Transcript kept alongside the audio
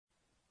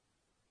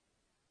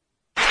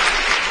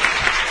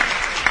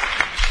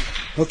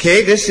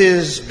Okay, this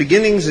is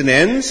Beginnings and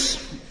Ends,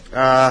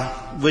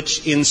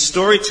 which in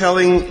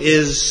storytelling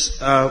is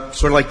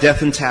sort of like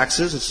death and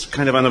taxes. It's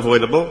kind of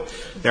unavoidable.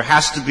 There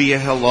has to be a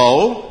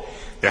hello.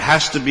 There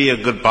has to be a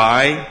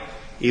goodbye.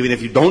 Even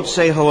if you don't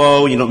say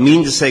hello, you don't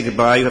mean to say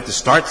goodbye, you have to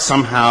start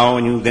somehow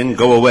and you then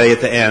go away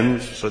at the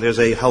end. So there's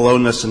a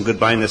hello-ness and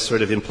goodbye-ness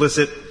sort of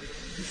implicit.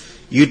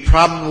 You'd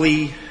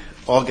probably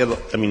all get,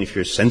 if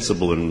you're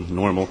sensible and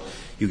normal,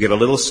 you get a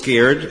little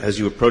scared as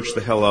you approach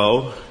the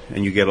hello,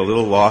 and you get a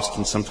little lost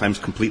and sometimes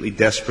completely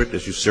desperate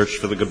as you search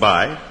for the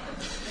goodbye.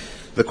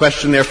 The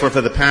question, therefore,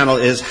 for the panel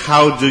is,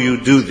 how do you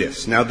do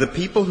this? Now, the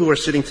people who are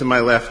sitting to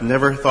my left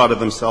never thought of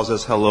themselves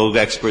as hello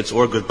experts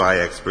or goodbye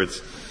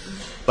experts,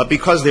 but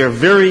because they're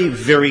very,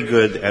 very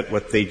good at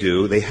what they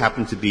do, they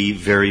happen to be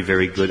very,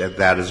 very good at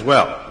that as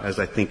well, as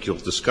I think you'll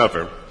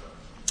discover.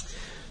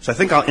 So I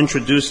think I'll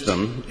introduce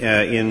them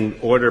in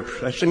order,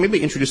 actually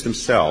maybe introduce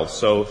themselves.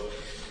 So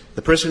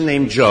the person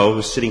named Joe,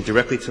 who's sitting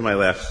directly to my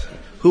left,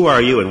 who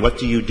are you and what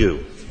do you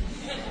do?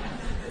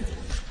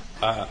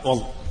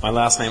 Well, my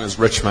last name is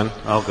Richmond.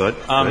 Oh, good.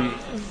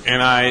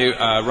 And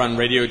I run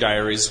Radio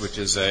Diaries, which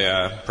is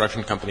a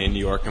production company in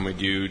New York, and we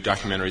do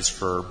documentaries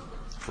for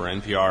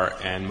NPR,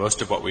 and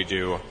most of what we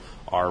do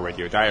are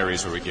radio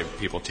diaries where we give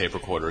people tape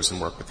recorders and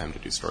work with them to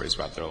do stories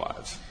about their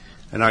lives.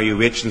 And are you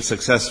rich and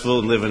successful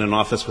and live in an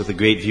office with a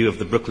great view of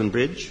the Brooklyn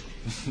Bridge?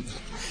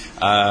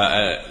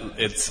 Our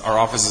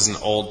office is an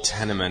old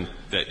tenement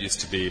that used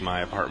to be my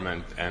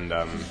apartment, and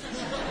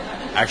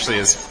actually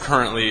is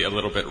currently a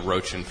little bit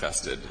roach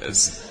infested.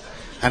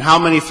 And how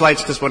many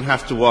flights does one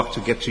have to walk to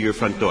get to your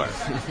front door?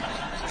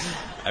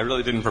 I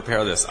really didn't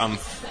prepare this. I'm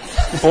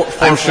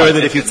sure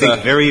that if you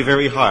think very,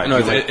 very hard. No,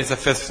 it's a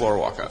fifth floor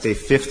walk-up. It's a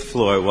fifth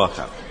floor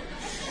walk-up.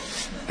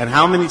 And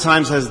how many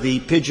times has the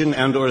pigeon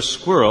and or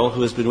squirrel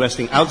who has been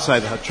resting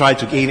outside tried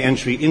to gain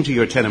entry into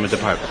your tenement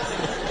apartment?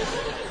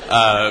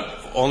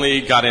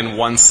 Only got in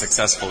once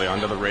successfully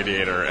under the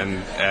radiator,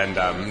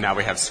 and now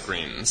we have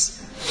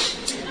screens.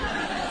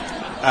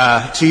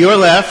 To your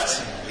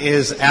left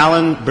is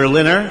Alan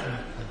Berliner.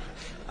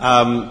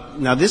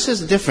 Now this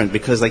is different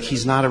because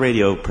he's not a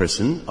radio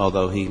person,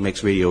 although he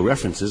makes radio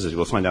references, as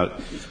we'll find out.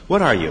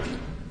 What are you?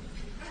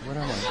 What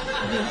am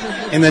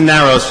I? In the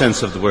narrow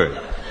sense of the word.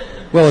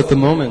 Well, at the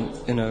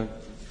moment, in a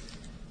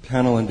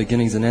panel on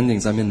beginnings and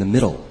endings, I'm in the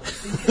middle.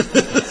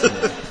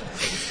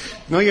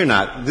 No, you're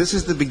not. This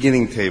is the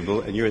beginning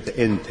table, and you're at the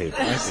end table.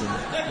 I see.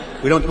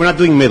 We're not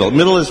doing middle.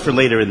 Middle is for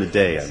later in the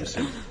day, I'm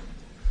assuming.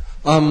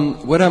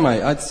 What am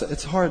I?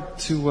 It's hard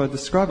to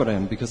describe what I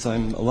am because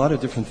I'm a lot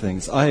of different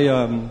things.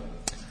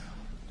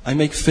 I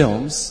make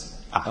films,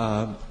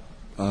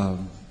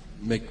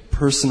 make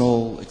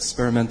personal,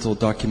 experimental,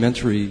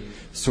 documentary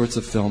sorts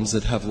of films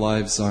that have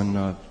lives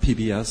on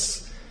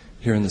PBS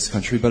here in this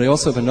country. But I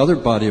also have another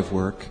body of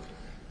work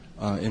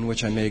in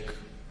which I make,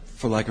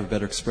 for lack of a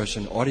better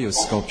expression, audio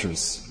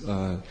sculptures,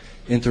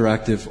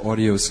 interactive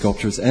audio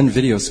sculptures and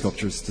video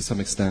sculptures to some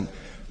extent.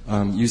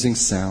 Using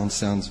sound.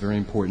 Sound's very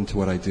important to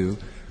what I do.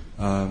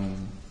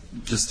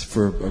 Just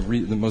for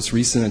the most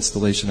recent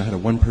installation, I had a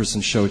one-person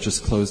show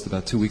just closed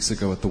about 2 weeks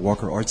ago at the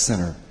Walker Arts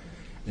Center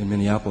in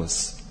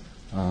Minneapolis,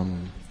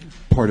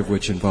 part of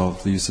which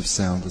involved the use of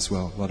sound as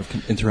well, a lot of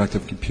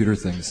interactive computer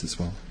things as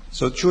well.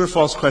 So true or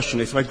false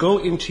question, if I go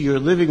into your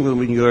living room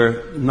and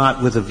you're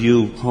not with a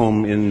view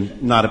home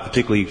in not a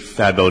particularly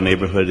fabo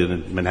neighborhood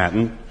in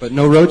Manhattan. But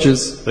no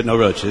roaches.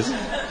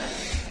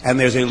 And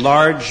there's a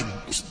large,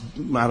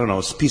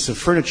 piece of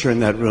furniture in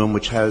that room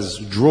which has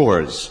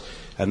drawers,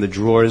 and the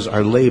drawers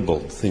are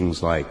labeled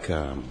things like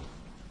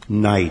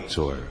night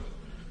or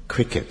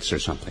crickets or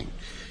something.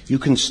 You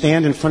can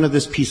stand in front of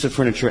this piece of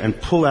furniture and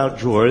pull out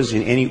drawers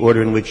in any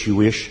order in which you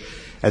wish,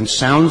 and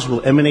sounds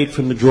will emanate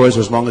from the drawers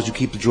as long as you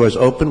keep the drawers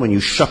open. When you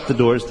shut the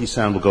doors, the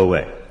sound will go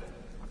away.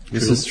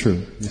 This is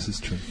true.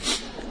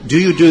 Do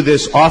you do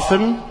this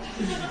often,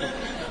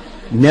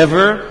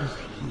 never,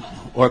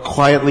 or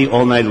quietly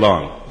all night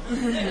long?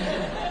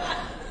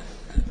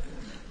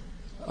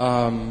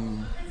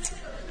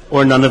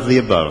 Or none of the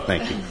above.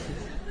 Thank you.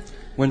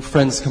 When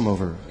friends come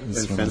over.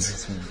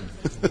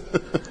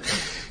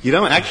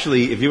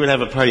 Actually, if you would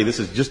have a party, this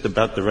is just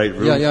about the right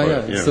room for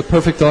it. It's the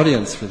perfect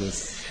audience for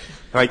this.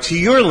 All right, to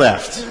your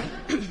left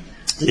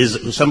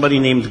is somebody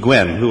named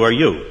Gwen. Who are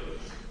you?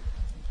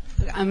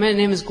 My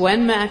name is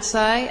Gwen Maxey.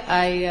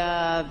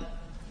 I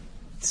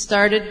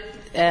started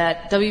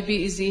at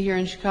WBEZ here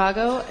in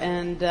Chicago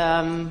and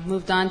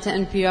moved on to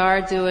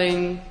NPR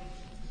doing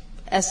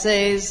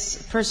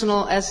essays,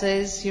 personal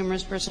essays,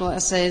 humorous personal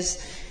essays,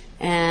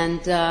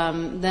 and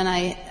then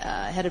I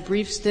had a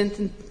brief stint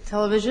in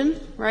television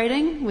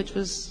writing, which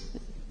was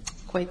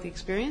quite the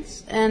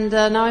experience, and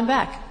now I'm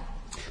back.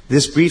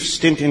 This brief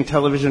stint in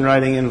television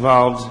writing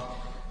involved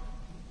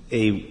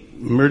a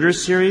murder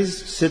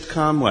series,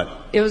 sitcom, what?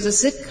 It was a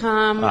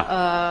sitcom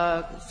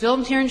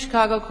filmed here in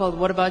Chicago called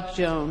What About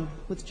Joan,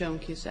 with Joan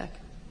Cusack.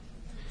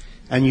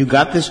 And you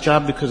got this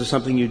job because of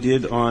something you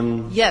did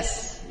on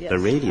the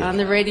radio? On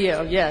the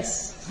radio,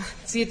 yes.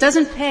 See, it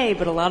doesn't pay,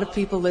 but a lot of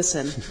people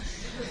listen.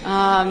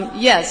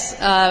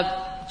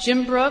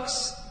 Jim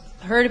Brooks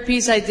heard a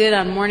piece I did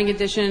on Morning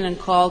Edition and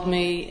called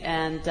me,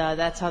 and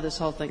that's how this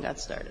whole thing got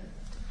started.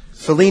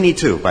 Fellini,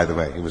 too, by the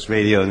way. It was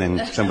radio and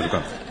then somebody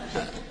called.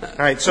 All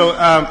right, so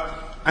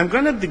I'm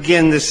going to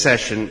begin this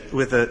session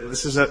with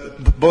this is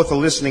both a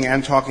listening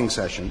and talking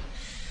session.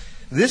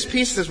 This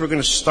piece that we're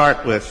going to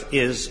start with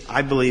is,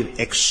 I believe,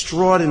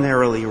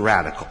 extraordinarily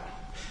radical.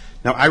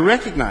 Now, I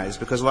recognize,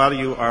 because a lot of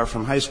you are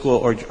from high school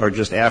or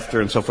just after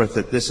and so forth,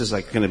 that this is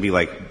going to be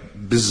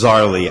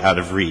bizarrely out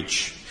of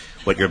reach,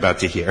 what you're about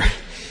to hear.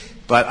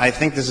 But I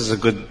think this is a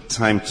good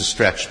time to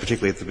stretch,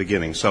 particularly at the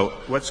beginning. So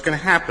what's going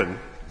to happen,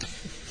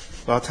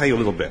 well, I'll tell you a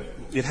little bit.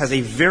 It has a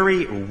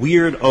very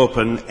weird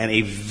open and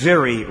a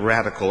very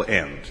radical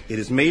end. It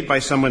is made by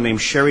someone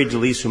named Sherry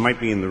DeLise, who might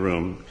be in the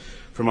room,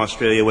 from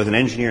Australia, with an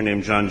engineer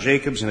named John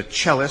Jacobs and a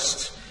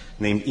cellist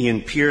named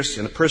Ian Pierce,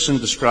 and a person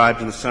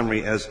described in the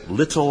summary as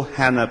Little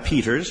Hannah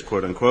Peters,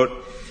 quote unquote,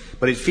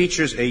 but it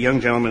features a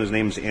young gentleman whose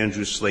name is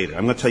Andrew Slater.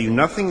 I'm going to tell you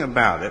nothing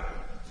about it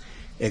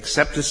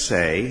except to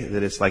say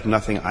that it's like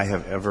nothing I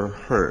have ever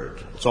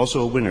heard. It's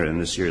also a winner in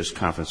this year's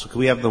conference. So could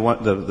we have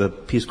the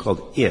piece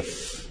called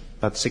If?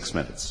 About 6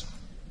 minutes.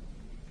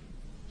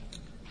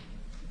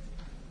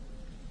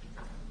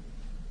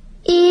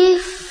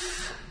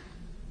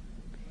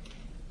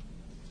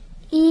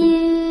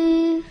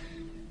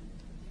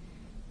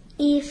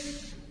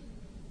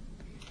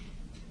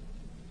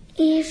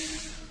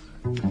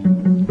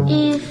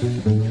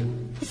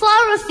 If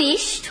I were a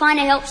fish trying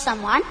to help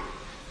someone,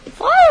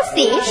 if I were a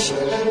fish,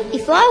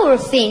 if I were a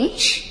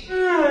finch,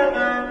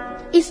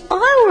 if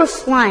I were a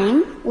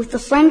flame with the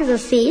friend of a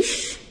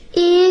fish,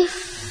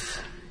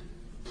 if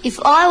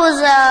I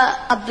was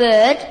a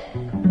bird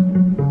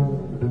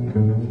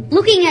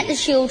looking at the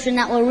children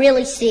that were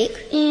really sick,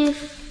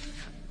 if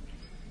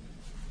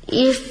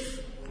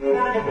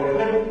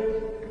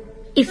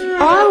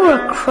I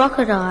were a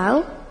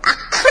crocodile,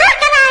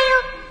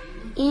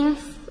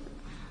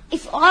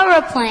 if I were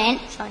a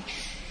plant,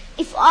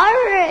 if I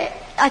were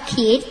a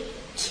kitty,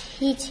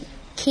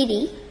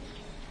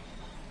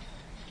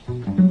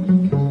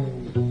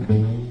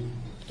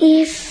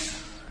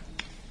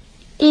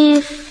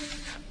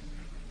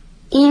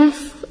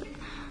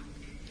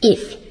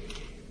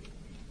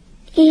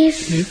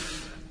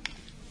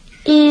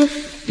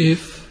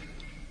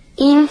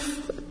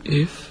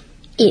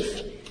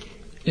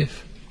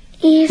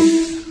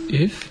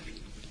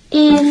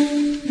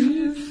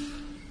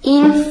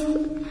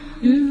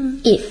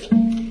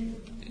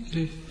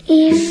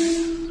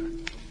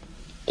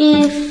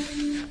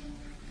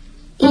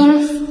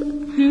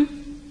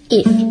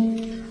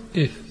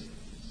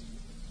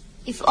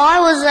 if I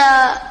was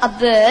a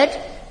bird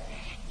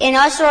and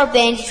I saw a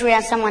bandage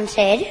around someone's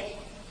head,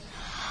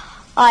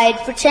 I'd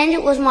pretend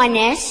it was my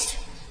nest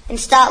and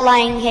start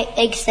laying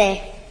eggs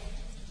there.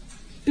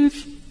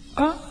 If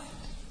I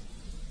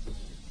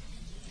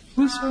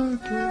was a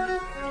bird.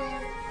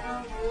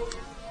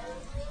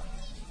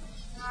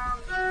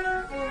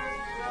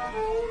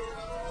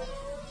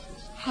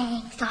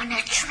 Hangs on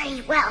a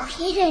tree well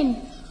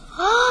hidden.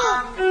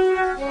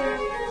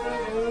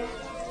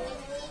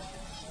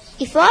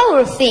 If I were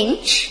a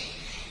finch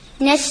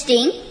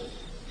nesting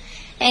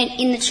and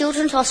in the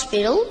children's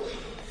hospital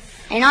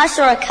and I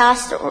saw a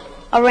cast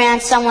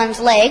around someone's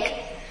leg,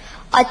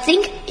 I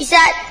think, is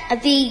that a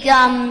big,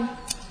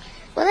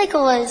 what do they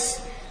call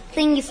this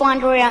thing you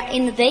find around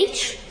in the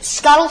beach?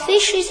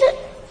 Scuttlefish, is it?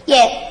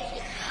 Yeah.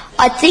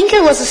 I think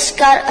it was a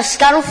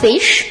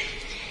scuttlefish,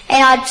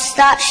 and I'd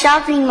start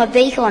sharpening my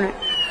beak on it.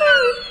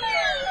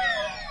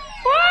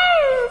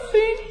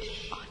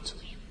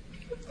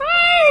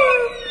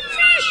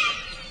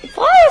 If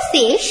I were a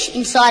fish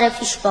inside a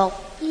fishbowl,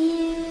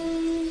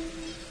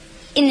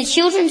 in the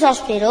children's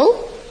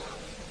hospital,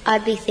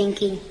 I'd be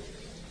thinking,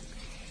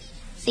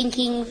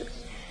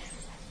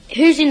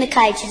 who's in the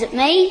cage? Is it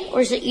me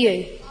or is it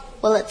you?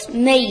 Well, it's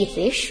me, you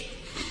fish.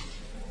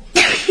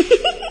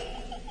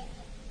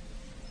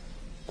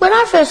 When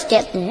I first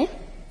get there,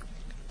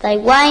 they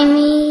weigh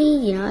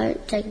me,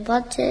 take a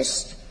blood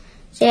test,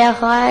 see how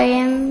high I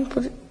am,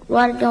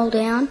 write it all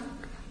down.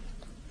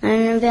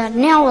 And about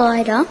an hour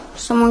later,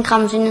 someone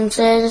comes in and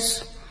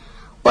says,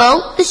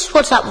 well, this is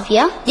what's up with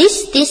you.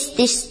 This,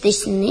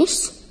 and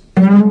this.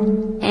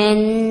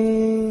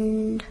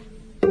 And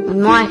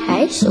in my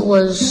case, it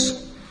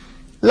was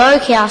low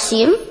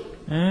calcium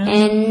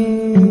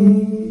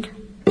and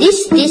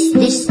this, and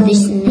this.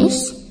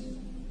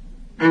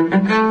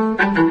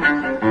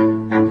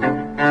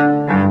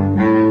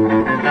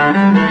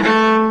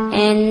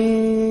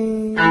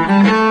 And a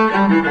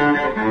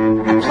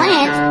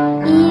plant.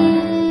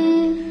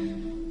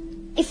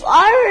 If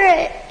I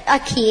were a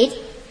kid,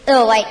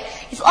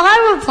 if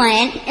I were a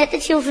plant at the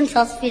children's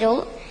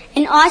hospital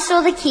and I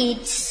saw the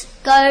kids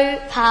go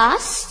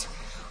past,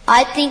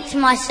 I'd think to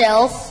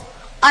myself,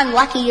 I'm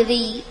lucky to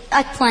be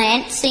a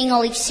plant, seeing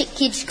all these sick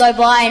kids go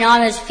by and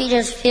I'm as fit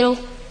as a fiddle.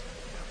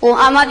 Or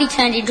I might be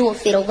turned into a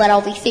fiddle, but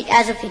I'll be fit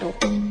as a fiddle.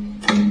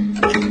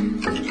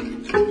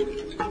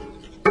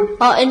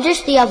 Oh, and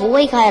just the other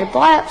week I had a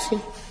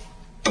biopsy.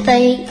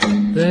 they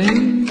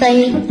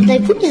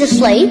put you to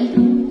sleep,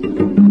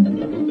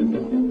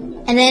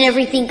 and then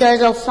everything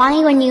goes all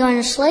funny when you're going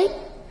to sleep.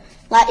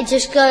 Like, it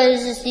just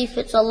goes as if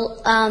it's a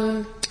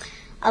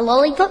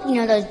lollipop, you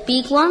know, those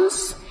big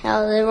ones,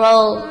 how they're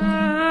all...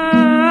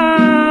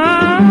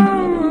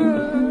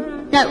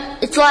 No,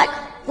 it's like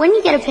when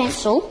you get a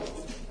pencil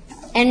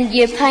and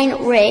you paint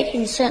it red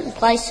in certain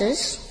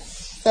places,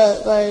 so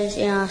it goes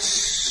in a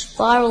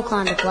spiral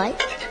kind of way,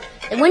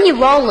 and when you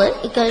roll it,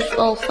 it goes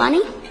all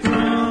funny.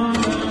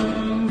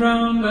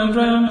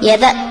 Yeah,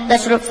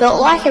 that's what it felt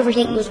like.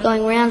 Everything was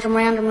going round and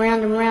round and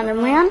round and round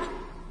and round.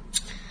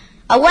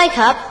 I wake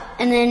up,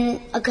 and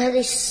then I got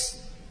this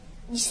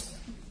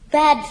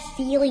bad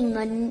feeling in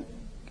my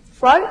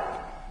throat.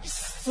 It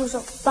feels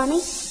all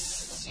funny.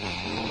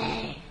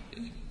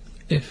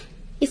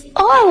 If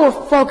I were a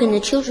frog in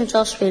the children's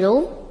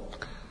hospital,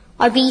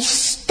 I'd be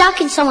stuck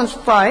in someone's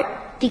throat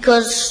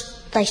because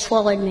they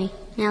swallowed me.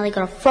 Now they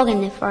got a frog in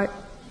their throat.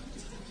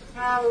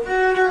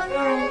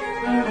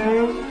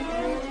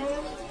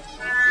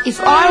 If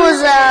I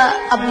was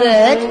a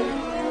bird...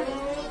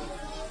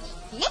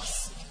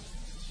 Yes.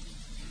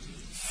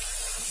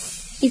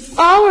 If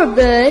I were a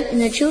bird in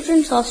the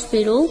children's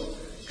hospital,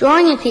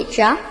 drawing a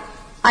picture,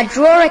 I'd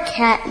draw a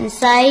cat and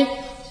say,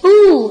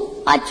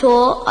 ooh, I'd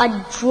draw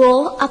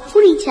a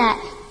putty tat.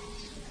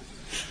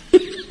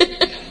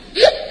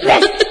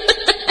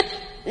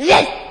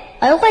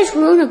 I always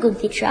ruin a good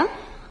picture.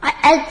 I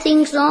add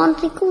things on,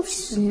 think, oh,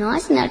 this is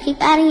nice, and I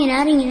keep adding and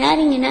adding and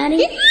adding and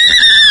adding.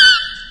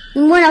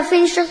 And when I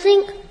finish, I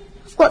think,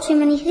 I've got too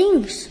many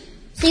things.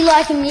 See,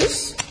 like in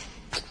this,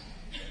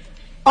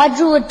 I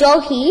drew a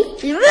dog here,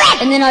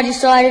 and then I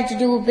decided to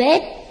do a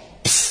bed,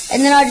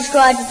 and then I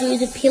decided to do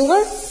the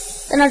pillow,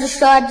 then I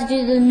decided to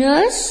do the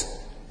nurse,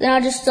 then I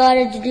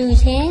decided to do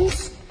his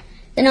hands,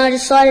 then I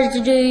decided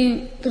to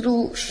do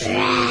little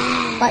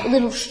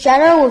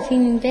shadow of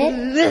him in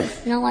bed,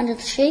 you know, under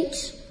the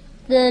sheets.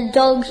 The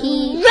dog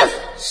here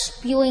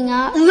spewing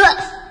up.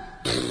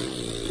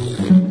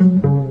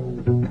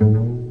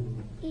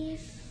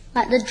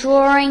 Like the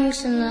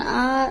drawings and the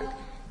art,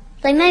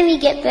 they made me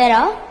get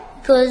better,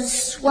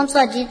 because once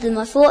I did them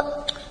I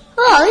thought,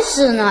 oh, this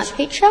is a nice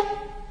picture.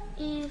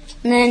 And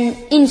then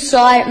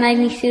inside it made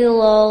me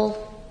feel all,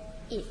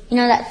 you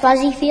know, that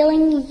fuzzy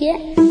feeling you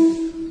get?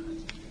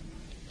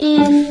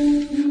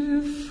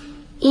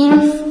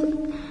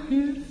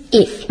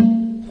 If.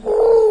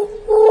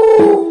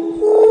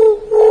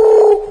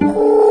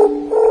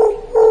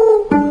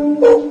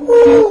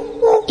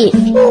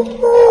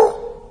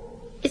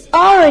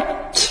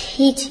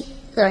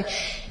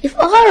 If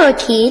I were a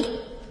kid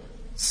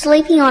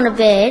sleeping on a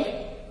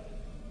bed,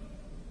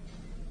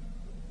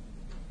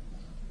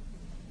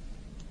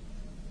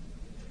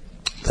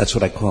 that's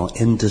what I call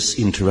endus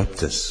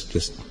interruptus,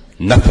 just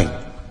nothing.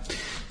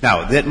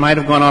 Now, that might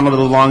have gone on a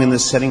little long in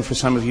this setting for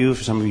some of you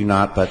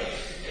not, but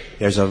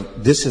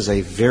this is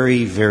a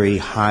very, very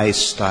high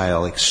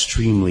style,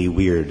 extremely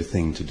weird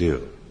thing to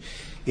do.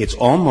 It's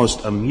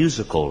almost a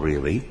musical,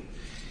 really.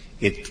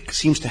 It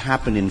seems to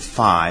happen in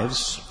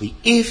fives. The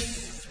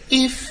if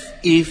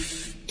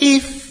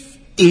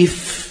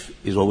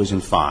is always in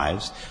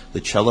fives.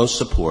 The cello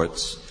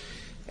supports,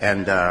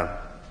 and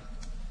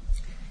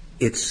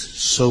it's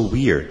so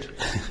weird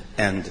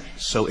and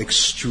so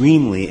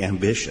extremely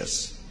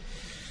ambitious.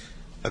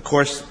 Of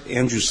course,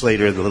 Andrew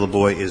Slater, the little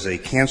boy, is a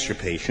cancer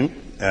patient.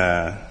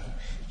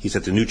 He's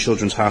at the New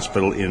Children's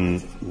Hospital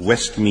in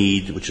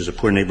Westmead, which is a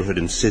poor neighborhood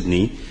in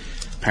Sydney.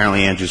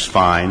 Apparently Andrew's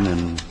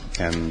fine,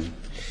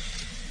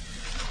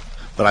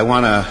 but I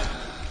want to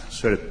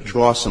sort of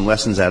draw some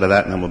lessons out of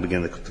that, and then we'll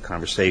begin the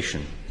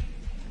conversation.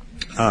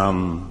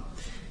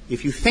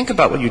 If you think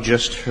about what you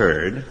just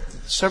heard,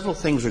 several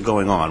things are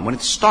going on. When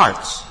it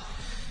starts,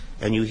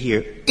 and you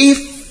hear,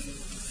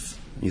 if,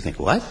 you think,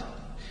 what?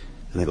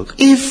 And they go,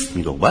 if, and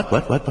you go, what?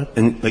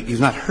 And like you've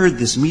not heard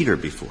this meter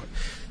before.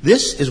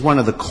 This is one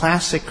of the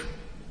classic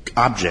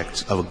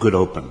objects of a good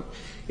open.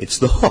 It's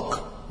the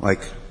hook.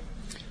 Like,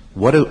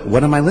 what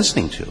am I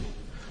listening to?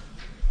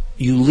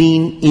 You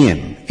lean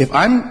in. If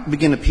I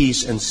begin a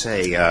piece and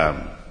say,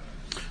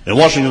 in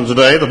Washington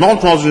today, the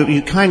non-positive,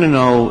 you kind of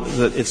know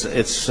that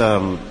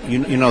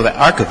you know the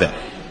arc of it,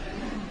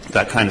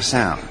 that kind of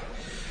sound.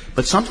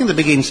 But something that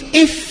begins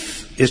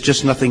if is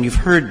just nothing you've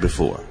heard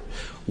before.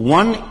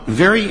 One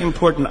very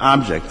important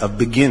object of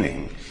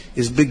beginning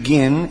is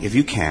begin, if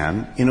you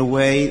can, in a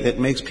way that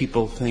makes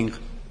people think,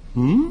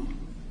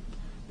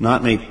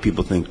 not make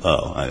people think,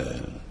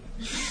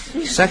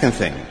 Second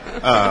thing,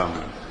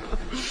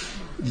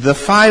 the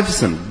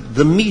fivesome,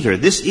 the meter,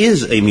 this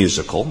is a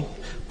musical,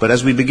 but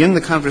as we begin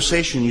the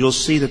conversation, you'll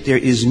see that there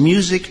is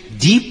music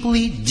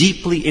deeply,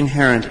 deeply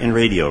inherent in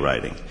radio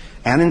writing,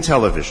 and in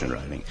television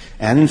writing,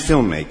 and in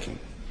filmmaking.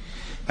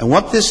 And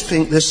what this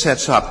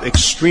sets up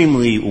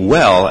extremely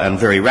well, and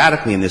very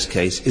radically in this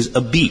case, is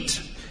a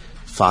beat.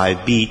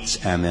 5 beats,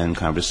 and then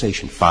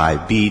conversation.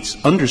 5 beats,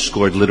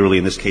 underscored literally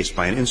in this case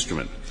by an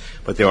instrument.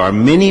 But there are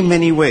many,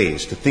 many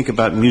ways to think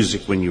about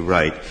music when you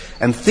write.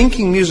 And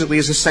thinking musically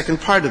is the second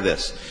part of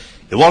this.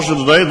 It was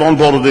today,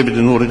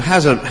 it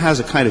has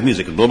a kind of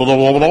music.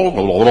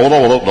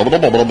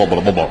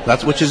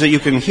 That's which is that you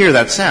can hear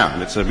that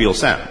sound. It's a real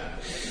sound.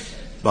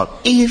 But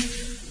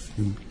if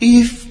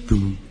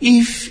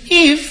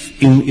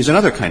is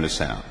another kind of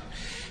sound.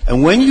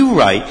 And when you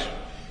write,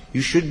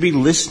 you should be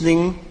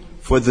listening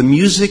for the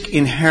music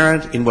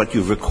inherent in what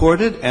you've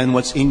recorded and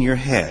what's in your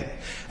head.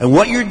 And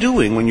what you're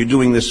doing when you're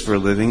doing this for a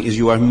living is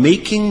you are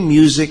making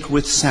music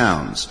with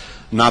sounds.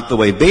 Not the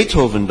way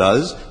Beethoven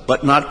does,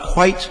 but not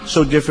quite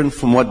so different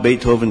from what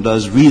Beethoven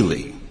does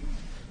really.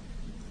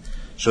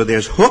 So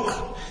there's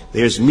hook,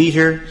 there's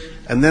meter,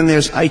 and then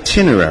there's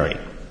itinerary.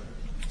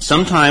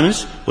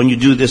 Sometimes when you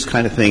do this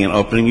kind of thing in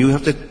opening, you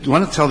want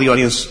to tell the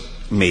audience,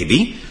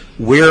 maybe,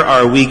 where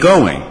are we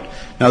going?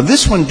 Now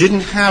this one didn't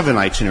have an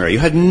itinerary. You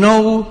had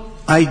no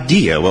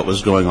idea what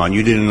was going on.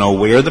 You didn't know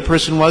where the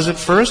person was at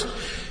first.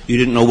 You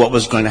didn't know what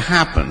was going to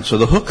happen. So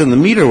the hook and the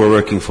meter were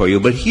working for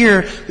you, but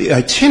here the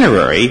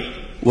itinerary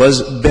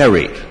was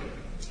buried.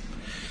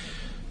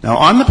 Now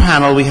on the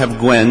panel we have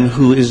Gwen,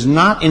 who is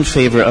not in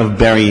favor of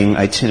burying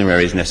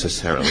itineraries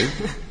necessarily.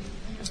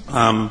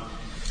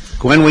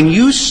 Gwen, when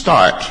you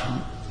start,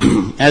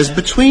 as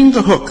between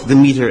the hook, the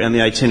meter, and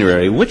the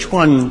itinerary, which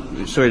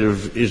one sort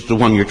of is the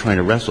one you're trying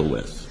to wrestle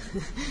with?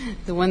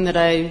 The one that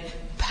I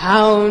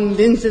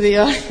pound into the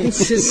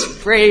audience's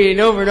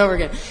brain over and over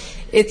again.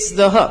 It's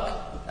the hook.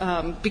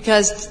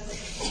 Because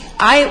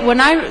when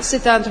I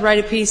sit down to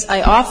write a piece,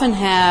 I often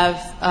have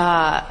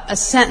a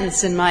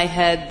sentence in my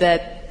head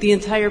that the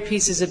entire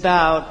piece is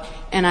about,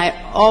 and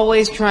I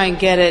always try and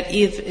get it.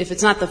 If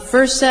it's not the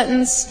first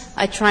sentence,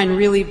 I try and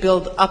really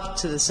build up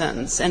to the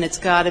sentence, and it's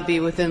got to be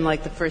within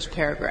like the first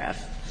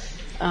paragraph.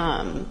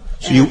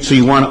 So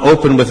you want to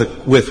open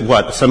with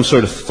what? Some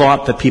sort of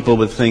thought that people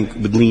would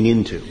lean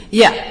into?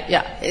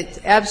 Yeah. It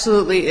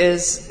absolutely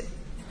is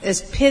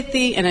as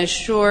pithy and as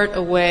short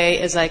a way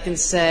as I can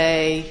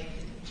say,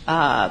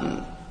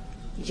 I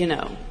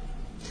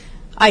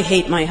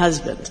hate my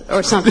husband,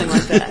 or something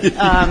like that,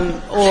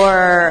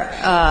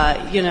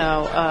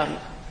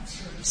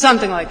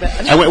 something like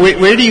that.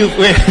 Where do you?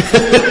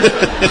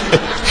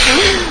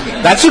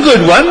 That's a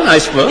good one, I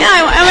suppose. Yeah,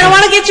 I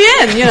want to get you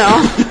in,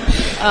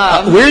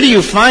 where do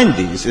you find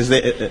these? Is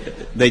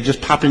they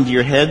just pop into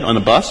your head on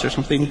a bus or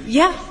something?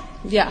 Yeah.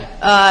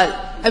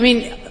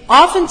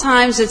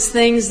 Oftentimes it's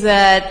things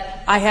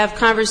that I have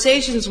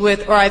conversations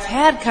with, or I've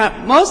had,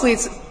 mostly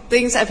it's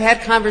things I've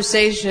had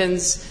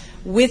conversations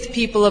with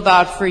people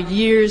about for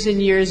years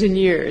and years and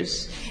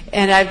years.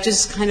 And I've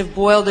just kind of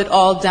boiled it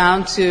all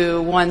down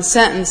to one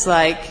sentence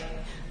like,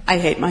 I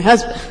hate my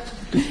husband.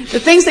 The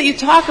things that you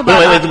talk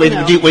about. Wait.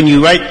 When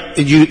you write,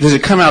 does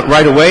it come out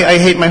right away, I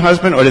hate my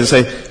husband? Or does it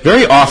say,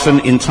 very often,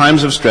 in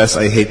times of stress,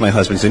 I hate my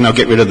husband? Say, no,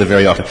 get rid of the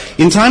very often.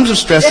 In times of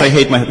stress, I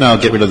hate my, no,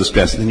 get rid of the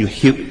stress. And then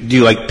do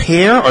you like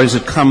pair, or does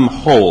it come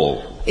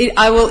whole?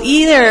 I will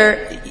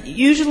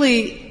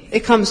usually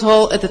it comes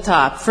whole at the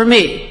top. For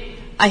me,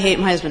 I hate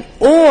my husband.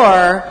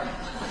 Or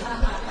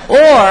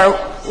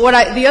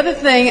the other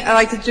thing I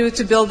like to do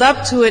to build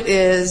up to it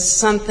is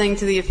something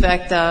to the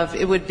effect of,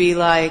 it would be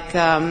like,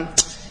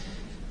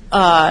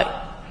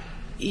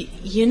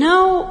 you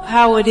know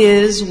how it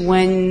is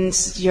when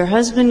your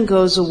husband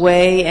goes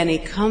away and he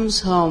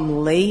comes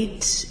home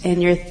late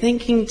and you're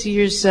thinking to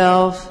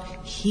yourself,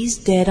 he's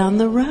dead on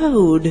the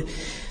road.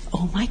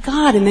 Oh my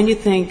God. And then you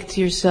think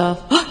to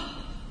yourself, oh,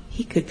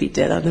 he could be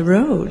dead on the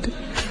road. So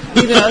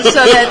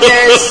that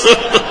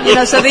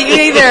you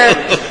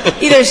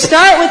either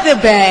start with a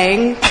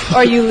bang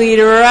or you lead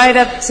right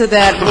up to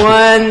that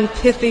one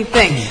pithy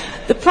thing.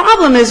 The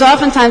problem is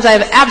oftentimes I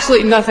have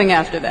absolutely nothing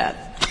after that.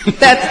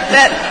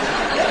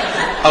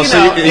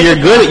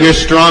 You're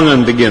strong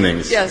on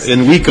beginnings. Yes.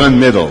 And weak on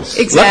middles.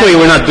 Exactly. Luckily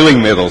we're not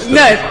doing middles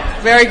today. No,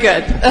 very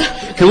good.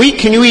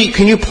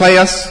 Can you play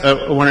us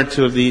one or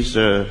two of these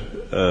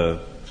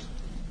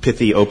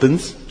pithy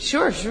opens?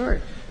 Sure.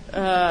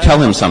 Tell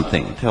him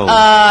something.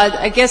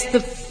 I guess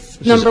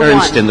number one.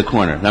 Ernst in the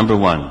corner. Number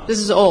one. This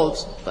is old,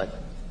 but.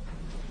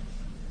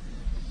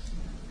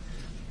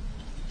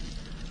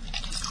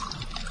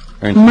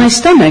 Ernst. My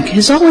stomach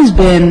has always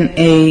been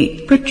a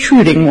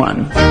protruding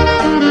one.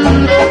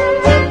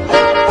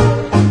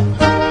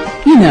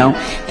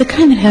 The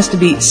kind that has to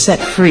be set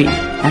free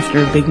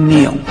after a big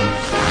meal.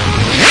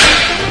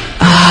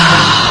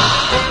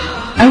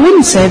 I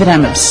wouldn't say that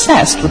I'm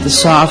obsessed with the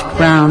soft,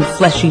 brown,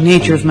 fleshy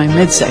nature of my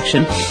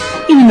midsection,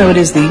 even though it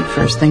is the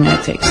first thing I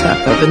take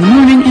stock of in the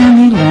morning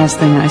and the last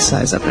thing I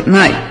size up at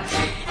night.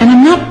 And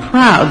I'm not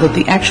proud that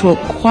the actual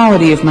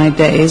quality of my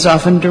day is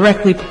often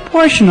directly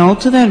proportional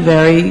to that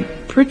very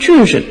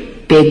protrusion.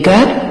 Big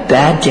gut,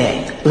 bad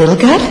day. Little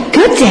gut,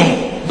 good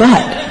day.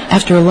 But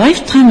after a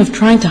lifetime of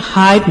trying to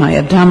hide my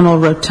abdominal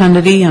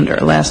rotundity under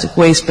elastic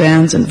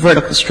waistbands and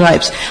vertical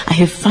stripes, I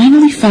have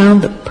finally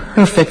found the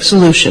perfect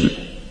solution.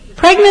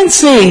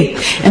 Pregnancy!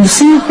 And the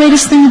single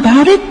greatest thing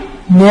about it?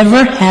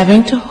 Never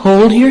having to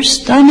hold your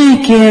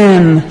stomach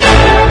in.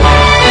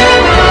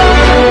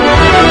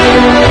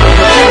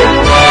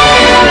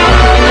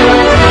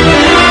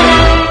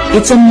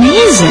 It's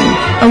amazing.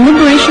 A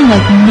liberation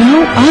like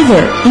no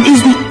other. It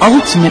is the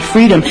ultimate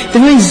freedom, the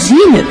very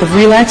zenith of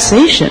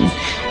relaxation.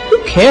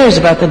 Who cares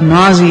about the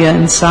nausea,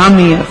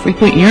 insomnia,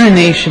 frequent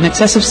urination,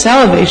 excessive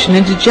salivation,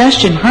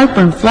 indigestion,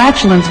 heartburn,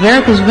 flatulence,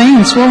 varicose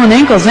veins, swollen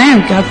ankles,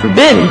 and, God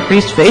forbid,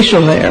 increased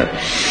facial hair?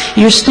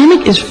 Your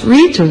stomach is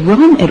free to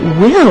roam at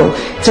will,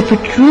 to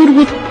protrude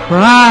with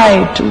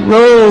pride, to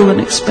roll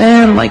and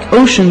expand like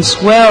ocean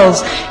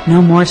swells.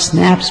 No more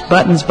snaps,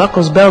 buttons,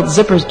 buckles, belts,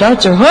 zippers,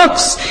 darts, or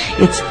hooks.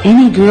 It's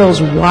any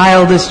girl's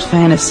wildest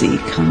fantasy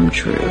come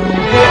true.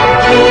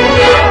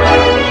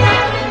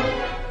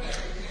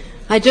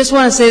 I just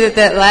want to say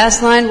that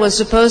last line was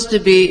supposed to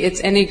be, it's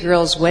any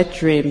girl's wet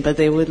dream, but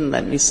they wouldn't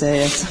let me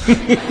say it.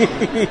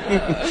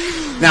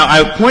 Now,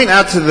 I point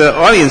out to the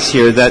audience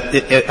here that,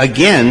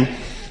 again,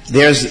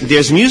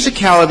 there's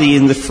musicality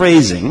in the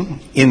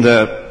phrasing, in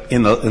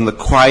the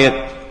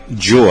quiet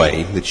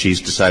joy that she's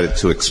decided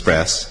to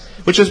express,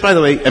 which is, by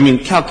the way,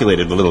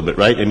 calculated a little bit,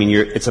 right?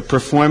 It's a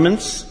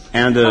performance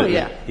and a... Oh,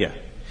 yeah. Yeah.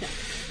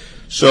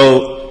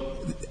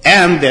 So,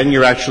 and then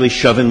you're actually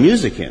shoving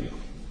music in.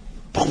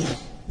 Boom.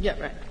 Yeah,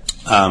 right.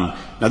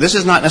 Now, this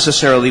is not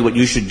necessarily what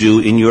you should do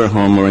in your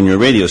home or in your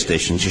radio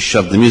station, just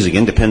shove the music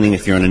in. Depending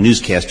if you're on a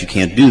newscast, you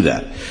can't do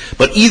that.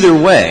 But either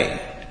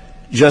way,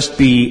 just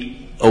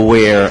be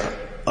aware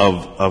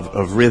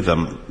of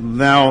rhythm.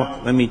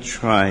 Now, let me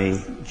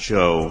try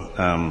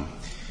Joe.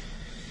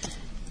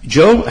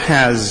 Joe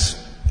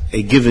has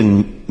a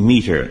given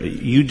meter.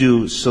 You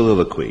do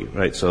soliloquy,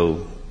 right?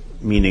 So,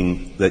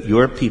 meaning that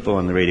your people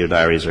on the Radio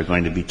Diaries are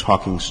going to be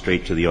talking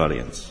straight to the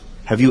audience.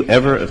 Have you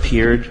ever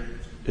appeared...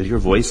 Has your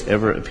voice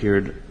ever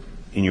appeared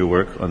in your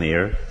work on the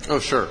air? Oh,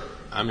 sure.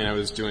 I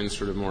was doing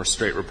sort of more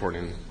straight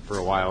reporting for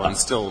a while, and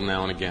still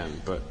now and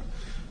again. But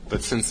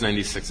since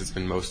 '96, it's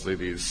been mostly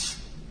these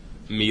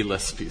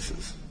me-less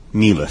pieces.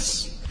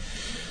 Me-less.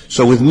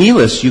 So with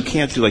me-less, you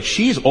can't do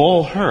she's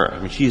all her.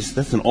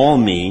 That's an all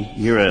me.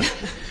 You're a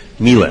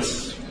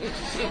me-less.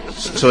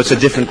 So it's a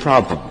different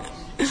problem.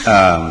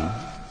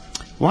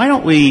 Why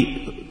don't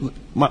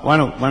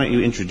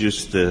you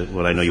introduce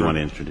what I know you want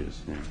to introduce?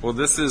 Yeah. Well,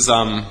 this is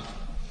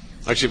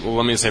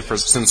let me say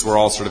first, since we're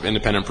all sort of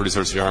independent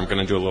producers here, I'm going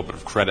to do a little bit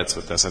of credits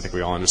with this. I think we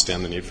all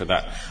understand the need for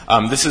that.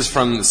 This is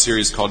from the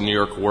series called New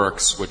York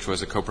Works, which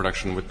was a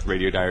co-production with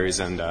Radio Diaries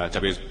and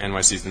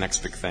WNYC's The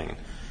Next Big Thing,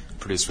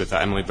 produced with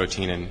Emily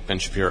Bottin and Ben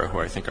Shapiro, who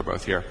I think are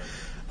both here.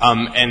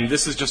 And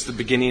this is just the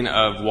beginning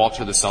of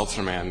Walter the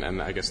Seltzer Man,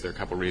 and I guess there are a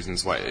couple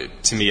reasons why.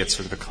 To me, it's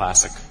sort of a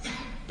classic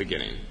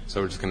beginning.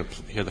 So we're just going to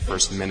hear the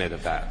first minute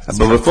of that.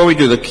 But before we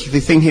do, the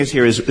thing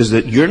here is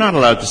that you're not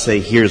allowed to say,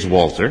 here's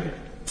Walter,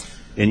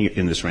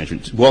 in this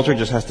arrangement. Walter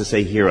just has to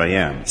say, here I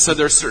am. So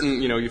there's certain,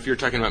 if you're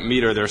talking about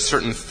meter, there are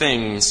certain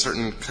things,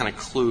 certain kind of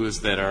clues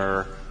that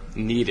are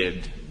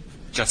needed.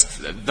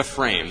 Just the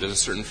frame. There's a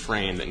certain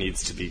frame that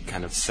needs to be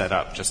kind of set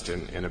up just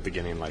in a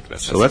beginning like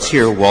this. So let's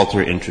hear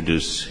Walter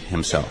introduce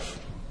himself.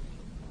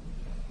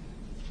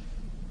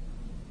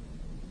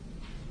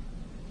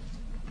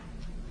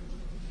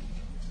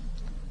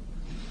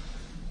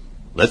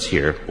 Let's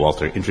hear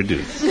Walter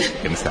introduce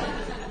himself.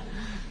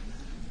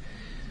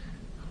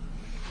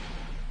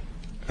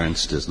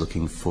 Ernst is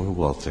looking for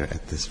Walter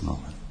at this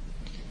moment.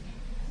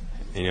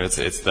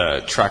 It's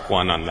the track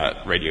one on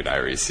that Radio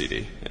Diaries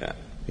CD. Yeah.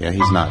 Yeah,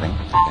 he's nodding.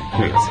 Okay,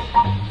 here he is.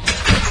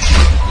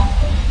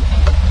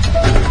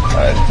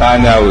 The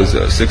time now is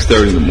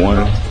 6:30 in the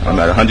morning. I'm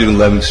at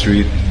 111th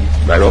Street,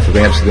 right off of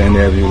Amsterdam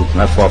Avenue,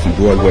 not far from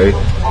Broadway.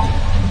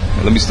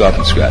 Now, let me start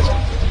from scratch.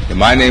 And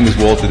my name is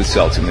Walter the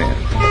Seltzer Man.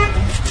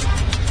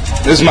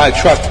 This is my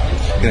truck.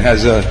 It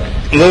has a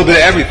little bit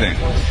of everything.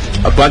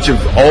 A bunch of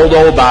old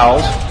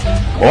barrels,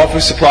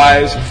 office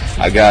supplies.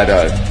 I got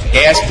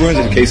aspirins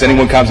in case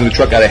anyone comes in the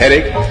truck got a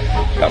headache.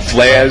 Got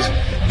flares,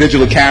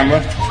 digital camera.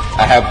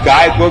 I have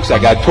guidebooks. I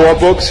got tour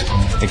books.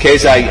 In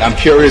case I'm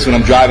curious when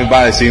I'm driving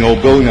by and I see an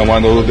old building, I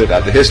want to know a little bit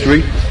about the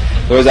history.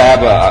 Whereas I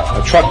have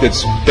a truck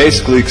that's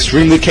basically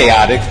extremely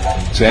chaotic,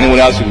 so anyone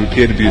else would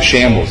appear to be a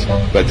shambles.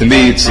 But to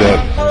me, it's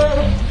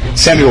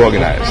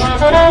semi-organized.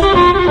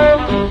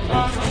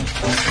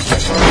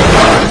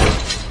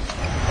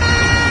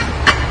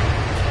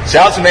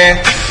 Seltzer Man.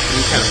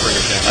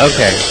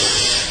 Okay.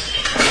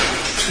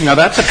 Now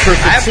that's a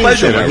perfect. I have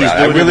pleasure in it.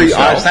 I really.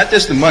 It's not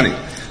just the money.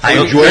 I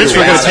enjoy it.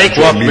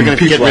 We're going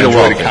to get rid of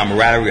Walter. I enjoy the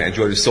camaraderie. I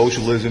enjoy the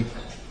socialism.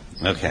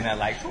 Okay. And I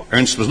like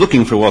Ernst was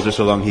looking for Walter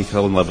so long he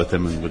fell in love with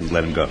him and wouldn't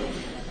let him go.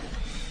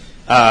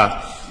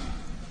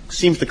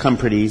 Seems to come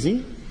pretty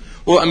easy.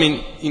 Well,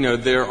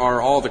 there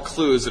are all the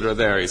clues that are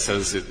there. He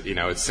says, it's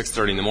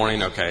 6:30 in the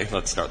morning. Okay,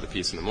 let's start the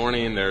piece in the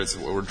morning.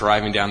 We're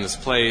driving down this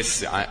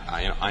place.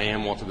 I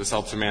am Walter the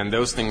Seltzer Man.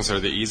 Those things are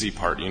the easy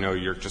part.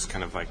 You're just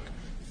kind of like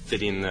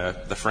fitting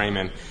the frame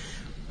in.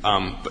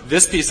 But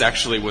this piece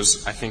actually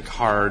was, I think,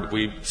 hard.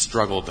 We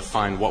struggled to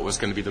find what was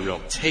going to be the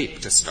real tape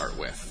to start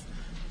with.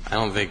 I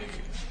don't think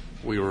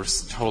we were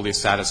totally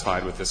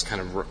satisfied with this kind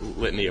of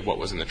litany of what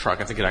was in the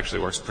truck. I think it actually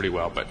works pretty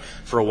well. But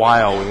for a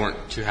while, we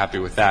weren't too happy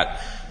with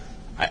that.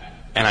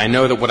 And I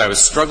know that what I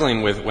was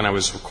struggling with when I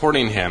was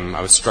recording him,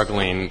 I was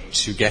struggling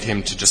to get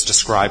him to just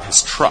describe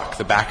his truck,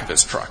 the back of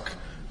his truck,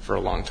 for a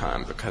long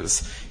time,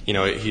 because,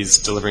 he's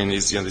delivering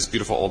these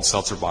beautiful old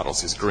seltzer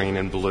bottles, these green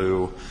and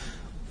blue,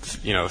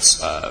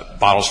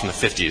 bottles from the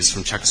 50s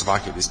from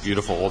Czechoslovakia, these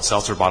beautiful old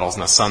seltzer bottles,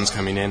 and the sun's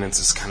coming in, and it's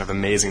this kind of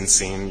amazing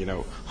scene,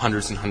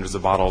 hundreds and hundreds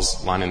of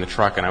bottles lining the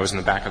truck, and I was in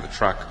the back of the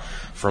truck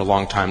for a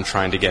long time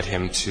trying to get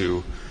him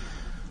to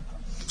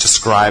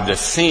describe the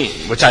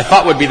theme, which I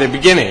thought would be the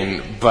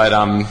beginning, but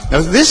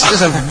Now, this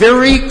is a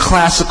very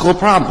classical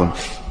problem.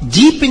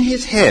 Deep in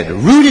his head,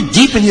 rooted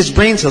deep in his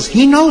brain cells,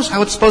 he knows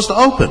how it's supposed to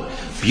open.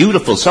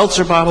 Beautiful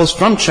seltzer bottles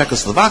from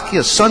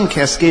Czechoslovakia, sun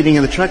cascading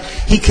in the truck.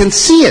 He can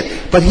see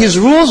it, but his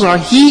rules are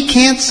he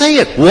can't say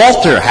it.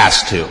 Walter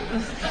has to.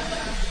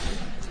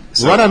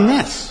 So what a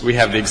mess. We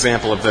have the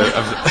example of the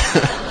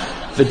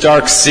the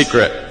dark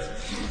secret.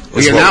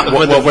 We are now,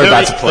 what we're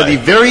about to play. For the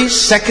very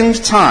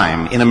second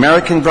time in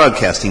American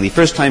broadcasting, the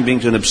first time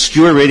being to an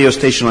obscure radio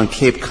station on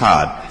Cape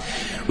Cod,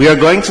 we are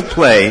going to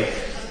play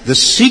The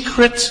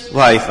Secret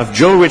Life of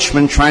Joe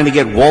Richmond trying to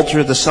get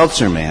Walter the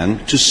Seltzer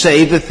Man to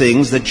say the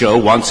things that Joe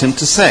wants him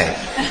to say.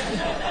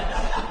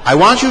 I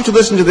want you to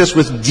listen to this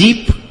with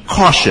deep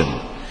caution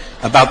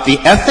about the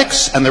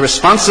ethics and the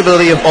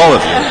responsibility of all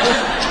of you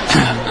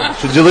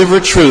to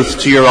deliver truth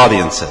to your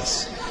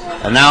audiences.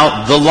 And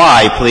now, the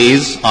lie,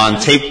 please,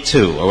 on tape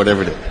 2, or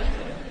whatever it is.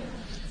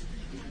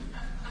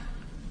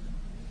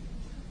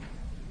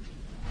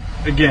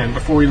 Again,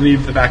 before we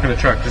leave the back of the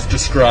truck, just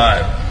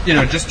describe,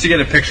 just to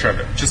get a picture of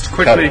it. Just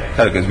quickly.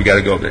 Cut it, because we got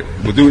to go there.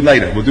 We'll do it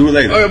later.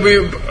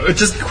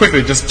 Just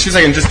quickly, just 2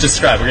 seconds, just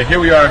describe. Okay, here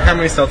we are. How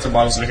many seltzer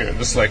bottles are here?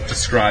 Just,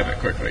 describe it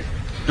quickly.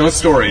 No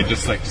story,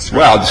 just, describe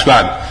Well, I'll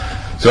describe it.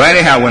 So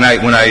anyhow, when I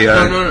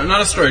No,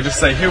 not a story. Just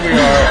say, here we are,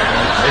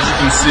 as you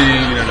can see,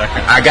 that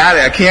kind of I got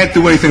it. I can't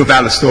do anything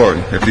without a story,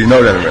 if you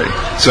know that already.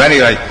 So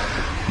anyway,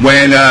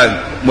 when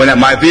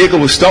my vehicle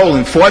was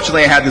stolen,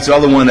 fortunately I had this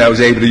other one that I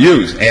was able to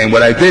use. And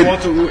what I did...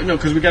 Walter, no,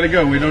 because we got to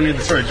go. We don't need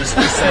the story. Just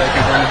say, okay,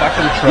 we're in the back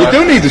of the truck. You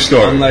do need the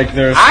story.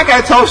 I got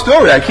to tell a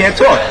story. I can't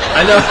talk.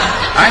 I know.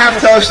 I have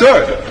to tell a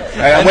story.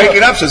 I'm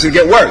waking up, so it's going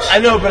to get worse. I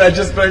know, but I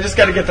just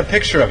got to get the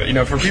picture of it.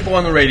 For people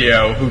on the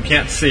radio who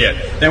can't see it,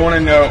 they want to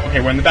know, okay,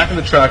 we're in the back of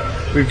the truck,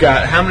 we've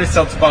got how many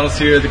seltzer bottles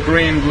here, the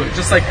green, blue,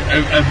 just like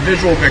a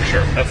visual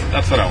picture.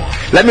 That's what I want.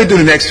 Let me do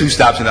the next 2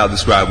 stops and I'll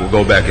describe. We'll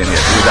go back in here.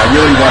 Because I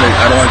don't want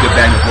to get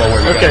banged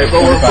forward. Okay,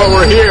 but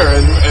we're here,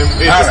 and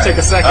it just take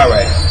a second. All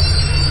right.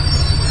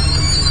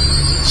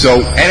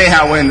 So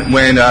anyhow,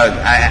 when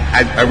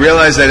I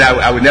realized that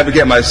I would never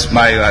get my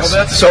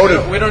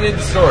soda. We don't need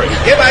the story.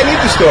 Yeah, but I need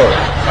the story.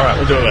 All right,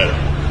 we'll do it later.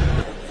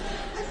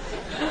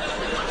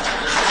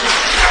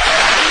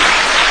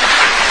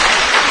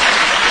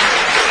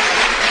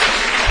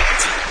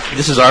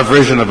 This is our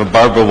version of a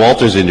Barbara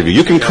Walters interview.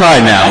 You can cry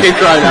now. You can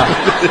cry now.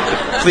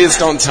 Please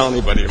don't tell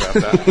anybody about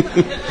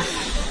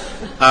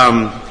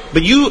that.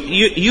 But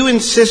you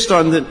insist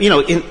on the,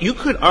 you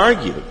could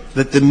argue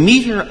that the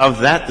meter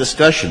of that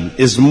discussion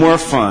is more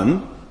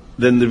fun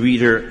than the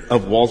meter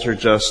of Walter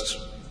just,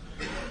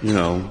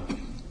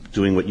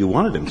 doing what you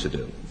wanted him to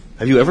do.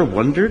 Have you ever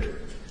wondered?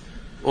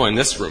 Well, in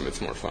this room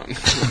it's more fun.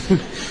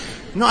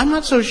 No, I'm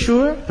not so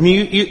sure. I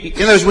mean, in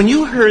other words, when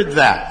you heard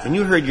that, when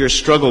you heard your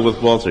struggle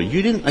with Walter,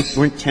 you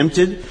weren't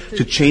tempted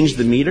to change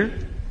the meter?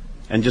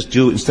 And just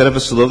do, instead of a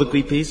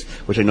soliloquy piece,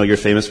 which I know you're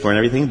famous for and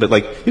everything, but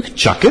you could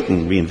chuck it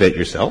and reinvent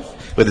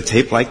yourself with a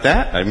tape like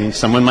that. I mean,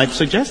 someone might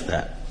suggest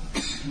that.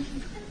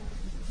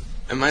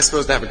 Am I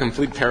supposed to have a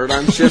complete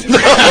paradigm shift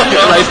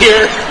right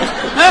here?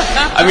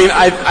 I mean,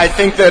 I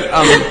think that,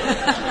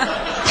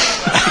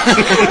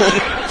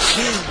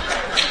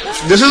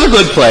 This is a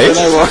good place.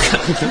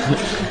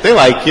 They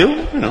like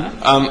you,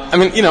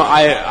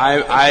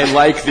 I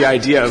like the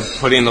idea of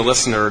putting the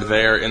listener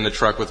there in the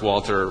truck with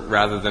Walter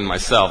rather than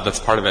myself. That's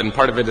part of it. And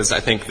part of it is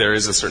I think there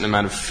is a certain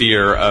amount of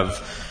fear of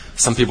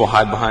some people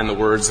hide behind the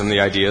words and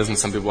the ideas, and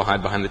some people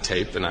hide behind the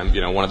tape. And I'm,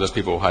 one of those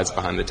people who hides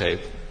behind the tape.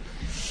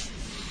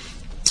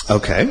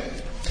 Okay.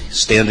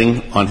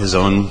 Standing on his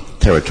own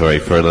territory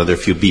for another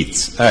few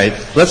beats. All right.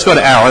 Let's go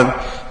to Alan.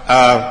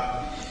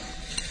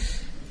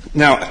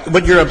 Now,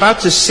 what you're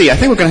about to see, I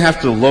think we're going to have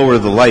to lower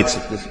the lights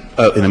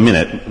in a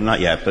minute. Not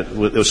yet, but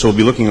so we'll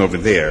be looking over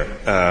there.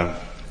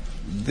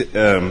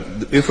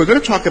 If we're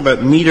going to talk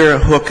about meter,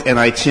 hook, and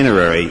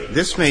itinerary,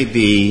 this may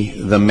be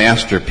the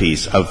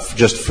masterpiece of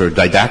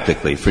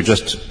didactically,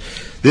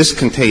 this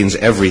contains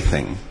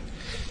everything.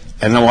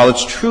 And while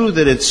it's true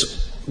that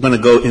it's going to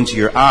go into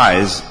your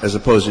eyes as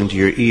opposed to into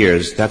your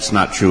ears, that's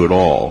not true at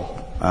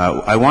all.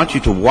 I want you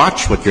to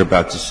watch what you're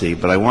about to see,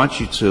 but I want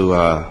you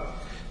to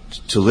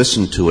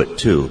listen to it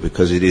too,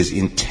 because it is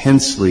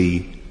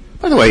intensely.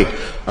 By the way,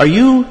 are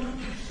you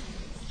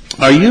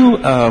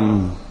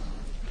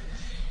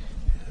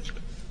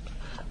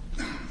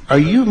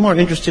more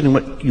interested in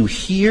what you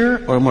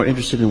hear or more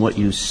interested in what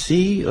you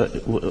see? I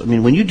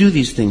mean, when you do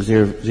these things,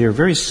 they're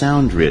very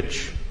sound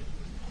rich.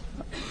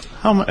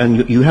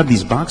 And you have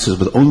these boxes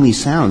with only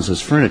sounds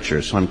as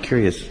furniture, so I'm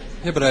curious.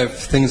 Yeah, but I have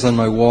things on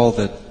my wall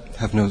that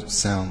have no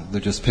sound. They're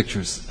just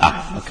pictures.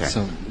 Ah, okay.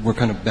 So we're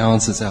kind of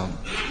balances out.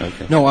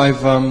 Okay. No,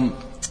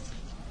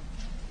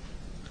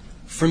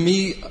 for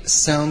me,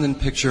 sound and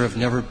picture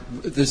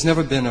there's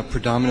never been a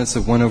predominance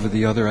of one over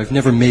the other. I've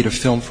never made a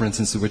film, for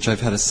instance, in which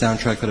I've had a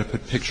soundtrack that I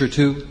put picture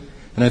to,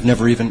 and I've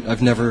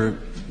never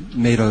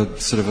made a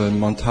sort of a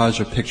montage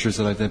of pictures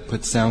that I then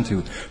put sound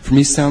to. For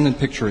me, sound and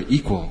picture are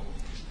equal,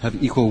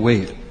 have equal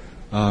weight.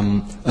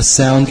 A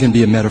sound can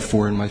be a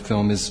metaphor in my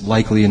film as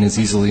likely and as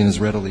easily and as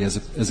readily as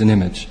an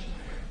image.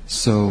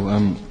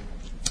 So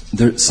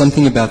there's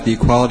something about the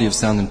equality of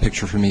sound and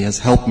picture for me has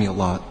helped me a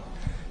lot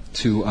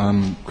to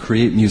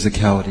create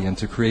musicality and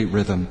to create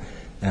rhythm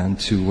and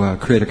to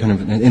create a kind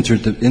of an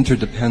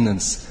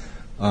interdependence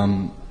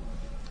within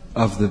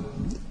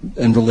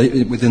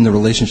the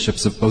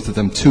relationships of both of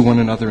them to one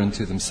another and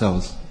to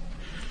themselves.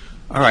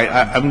 All right,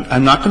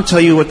 I'm not going to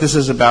tell you what this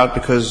is about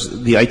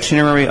because the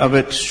itinerary of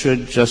it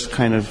should just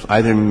kind of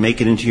either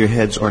make it into your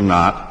heads or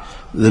not.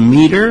 The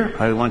meter,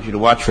 I want you to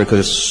watch for it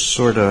because it's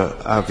sort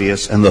of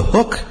obvious. And the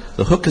hook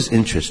is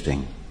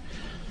interesting.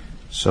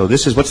 So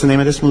what's the name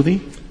of this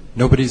movie?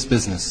 Nobody's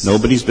Business.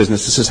 Nobody's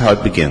Business. This is how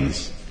it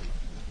begins.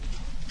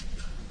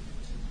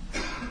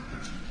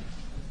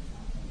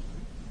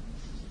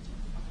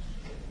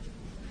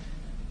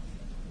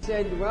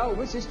 Said, well,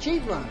 which is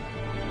cheaper?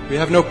 We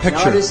have no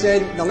picture. Now they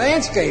said the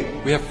landscape.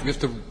 We have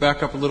to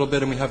back up a little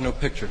bit, and we have no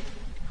picture.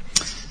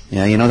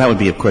 Yeah, that would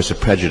be, of course, a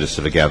prejudice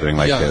of a gathering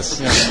like this.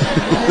 Yeah.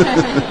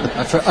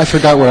 I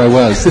forgot where I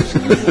was.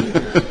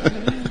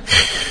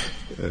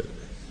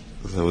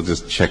 So we'll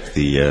just check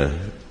the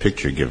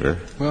picture giver.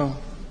 Well,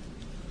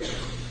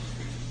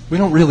 we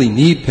don't really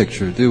need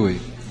picture, do we?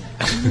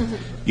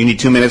 You need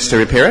 2 minutes to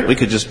repair it? We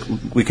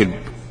could.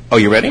 Oh,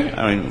 you ready?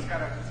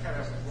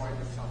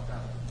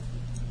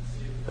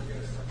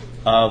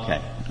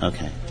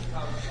 Okay.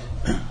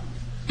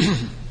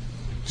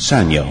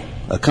 Sanyo,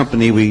 a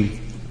company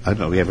we have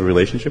a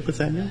relationship with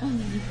Sanyo?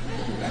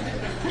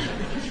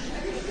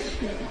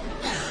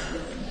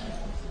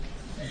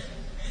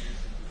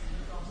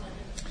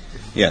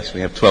 Yes,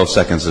 we have 12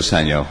 seconds of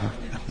Sanyo.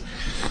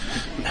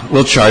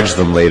 We'll charge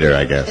them later,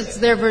 I guess. It's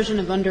their version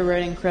of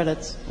underwriting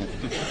credits.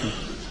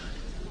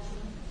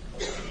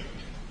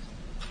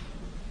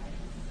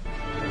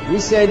 We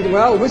said,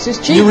 well, which is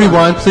cheaper? Can you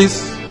rewind,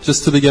 please,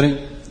 just to the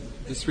beginning?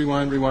 Just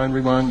rewind. We're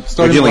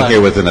dealing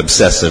here with an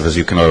obsessive, as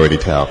you can already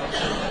tell.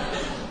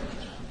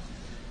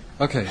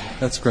 Okay,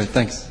 that's great.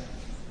 Thanks.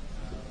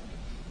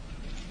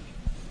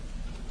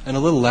 And a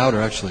little louder,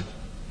 actually.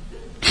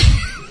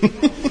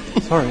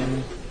 Sorry.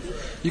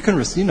 You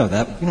know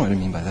that. You know what I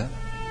mean by that.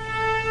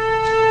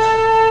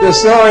 The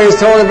story is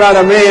told about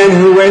a man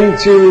who went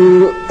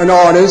to an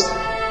artist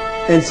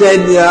and said,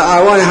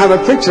 I want to have a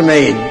picture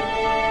made.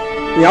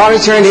 The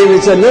artist turned to him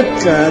and said, look,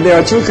 there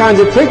are two kinds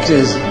of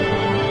pictures.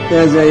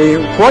 There's a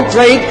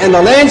portrait and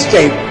a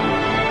landscape.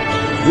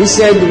 He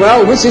said,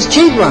 well, which is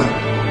cheaper?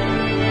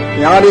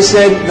 The artist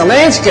said, the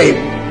landscape.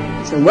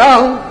 He said,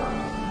 well,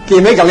 can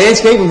you make a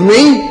landscape of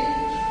me?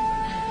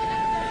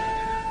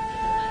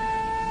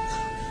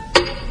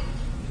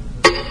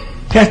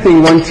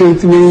 Testing 1, 2,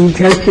 3.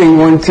 Testing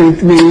 1, 2,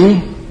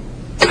 3.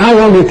 How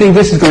long do you think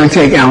this is going to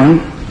take, Alan?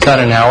 About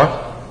an hour.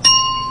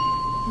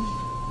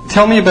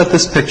 Tell me about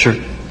this picture.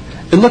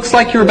 It looks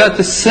like you're about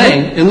to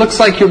sing. It looks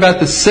like you're about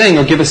to sing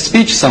or give a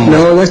speech somewhere.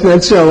 No, that's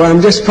not so. I'm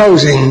just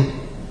posing.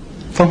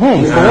 For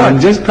whom? For I'm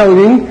what? just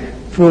posing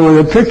for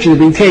the picture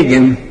to be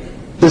taken.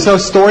 There's no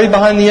story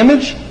behind the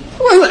image?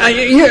 Well,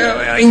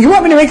 you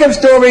want me to make up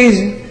stories?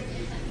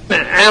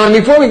 Alan,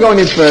 before we go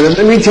any further,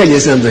 let me tell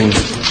you something.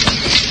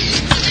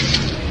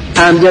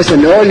 I'm just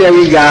an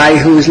ordinary guy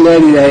who's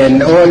led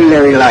an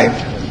ordinary life.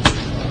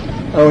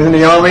 I was in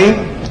the army.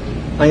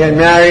 I got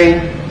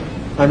married.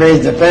 I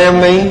raised a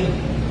family.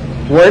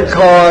 Worked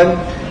hard.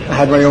 I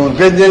had my own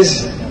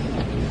business.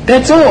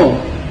 That's all.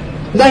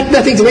 That's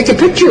nothing to make a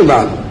picture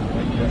about.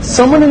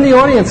 Someone in the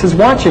audience is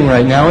watching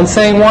right now and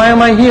saying, why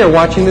am I here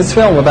watching this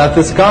film about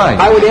this guy?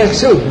 I would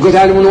ask too, because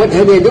I don't know what the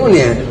hell they're doing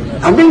there.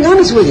 I'm being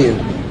honest with you.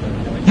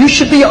 You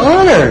should be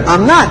honored.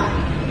 I'm not.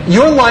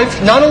 Your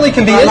life not only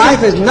can be... My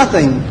life is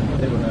nothing.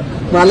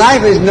 My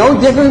life is no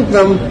different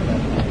from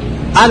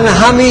I don't know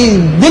how many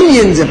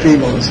billions of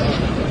people's.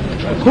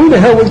 Who the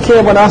hell would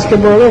care about Oscar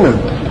Berliner?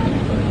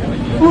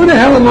 Who the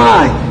hell am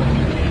I?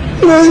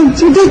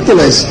 It's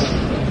ridiculous.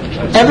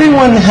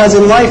 Everyone has a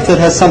life that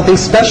has something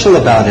special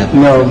about it.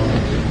 No.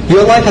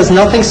 Your life has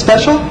nothing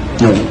special?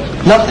 No.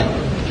 Nothing.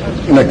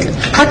 Look.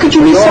 How could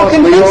you be so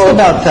convinced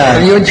about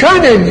that? You're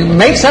trying to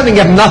make something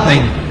of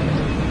nothing.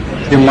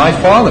 You're my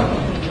father.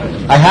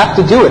 I have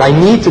to do it. I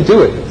need to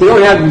do it. You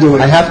don't have to do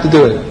it. I have to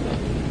do it.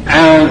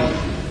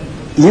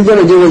 You're going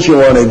to do what you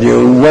want to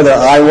do, whether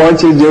I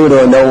want you to do it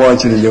or don't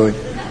want you to do it.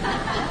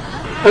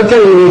 Okay,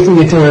 you're wasting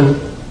your time.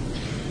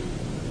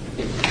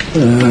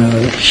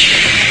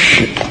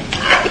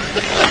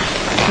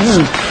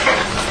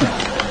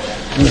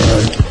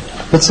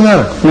 What's the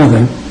matter?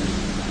 Nothing.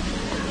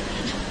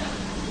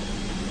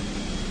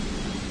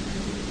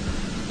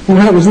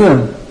 What happens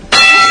now?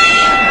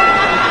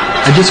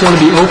 I just want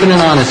to be open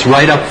and honest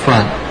right up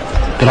front.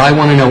 That I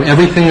want to know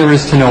everything there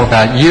is to know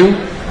about you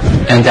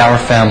and our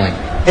family.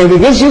 If it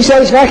gives you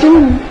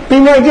satisfaction, be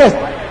my guest.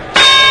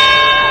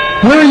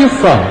 Where are you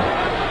from?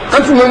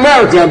 I'm from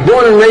America,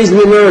 born and raised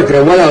in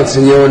America. What else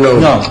do you know?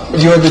 No,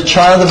 you're the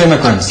child of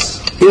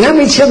immigrants. You know how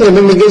many children of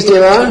immigrants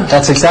there are?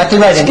 That's exactly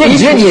right.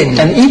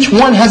 And each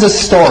one has a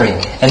story,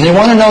 and they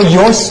want to know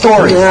your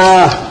story.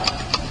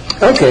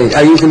 Okay,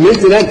 are you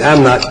convinced of that?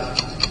 I'm not.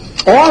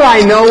 All I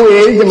know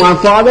is that my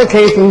father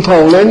came from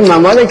Poland, my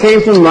mother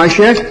came from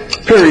Russia,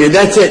 period.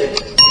 That's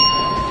it.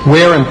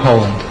 Where in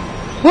Poland?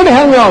 Who the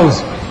hell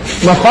knows?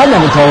 My father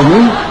never told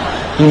me.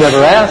 You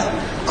never asked?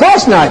 Of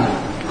course not.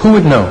 Who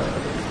would know?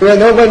 Well,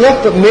 nobody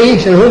left but me,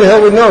 so who the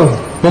hell would know?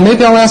 Well,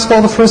 maybe I'll ask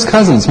all the first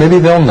cousins. Maybe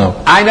they'll know.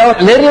 I know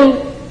little,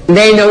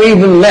 they know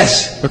even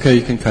less. Okay,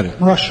 you can cut it.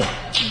 Russia.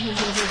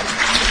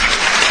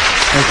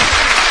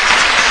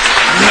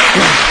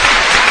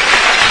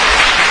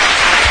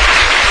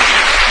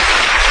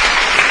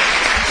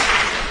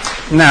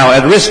 Now,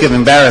 at risk of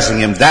embarrassing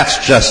him, that's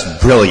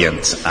just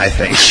brilliant, I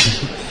think.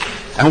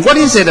 And what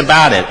is it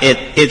about it?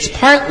 It's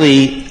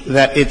partly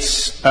that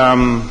it's,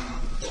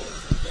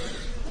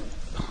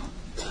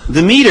 the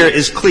meter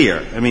is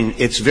clear. I mean,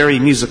 it's very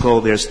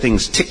musical. There's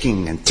things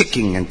ticking and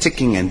ticking and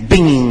ticking and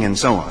binging and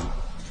so on.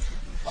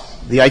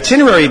 The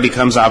itinerary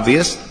becomes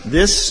obvious.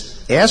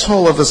 This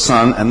asshole of a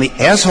son and the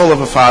asshole of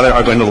a father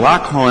are going to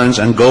lock horns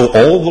and go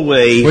all the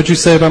way. What'd you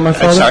say about my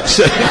father?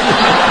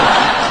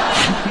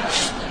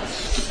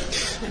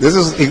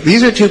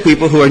 These are two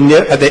people who are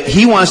that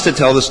he wants to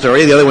tell the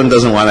story, the other one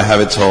doesn't want to have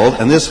it told,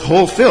 and this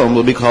whole film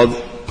will be called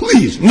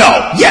Please,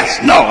 No, Yes,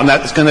 No, and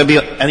that's going to be,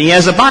 and he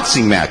has a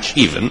boxing match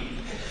even.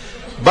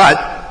 But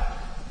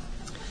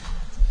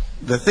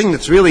the thing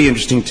that's really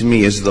interesting to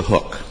me is the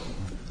hook,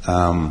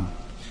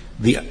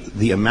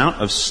 the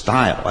amount of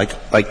style,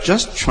 like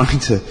just trying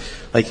to,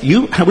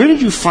 where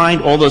did you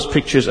find all those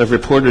pictures of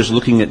reporters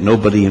looking at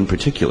nobody in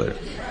particular?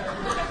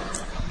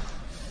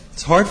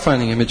 It's hard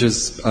finding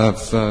images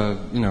of,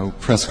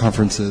 press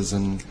conferences,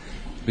 and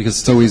because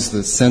it's always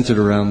centered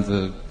around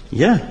the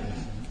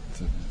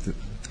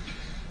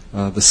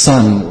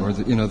sun or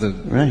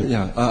right.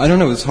 Yeah. I don't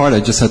know. It's hard. I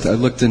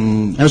looked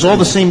in. It was all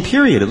the same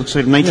period. It looks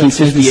like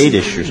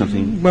 1958-ish or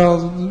something.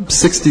 Well,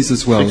 60s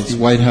as well. 60s. It's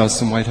White House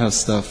and White House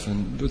stuff,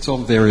 and it's all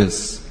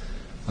various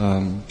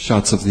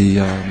shots of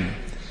the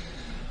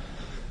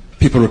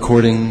people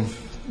recording,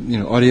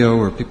 audio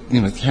or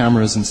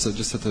cameras, and so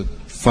just had to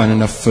find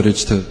enough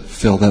footage to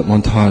fill that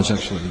montage,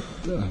 actually,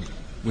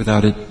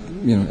 without it,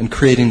 and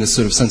creating this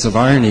sort of sense of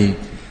irony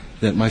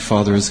that my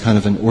father is kind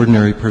of an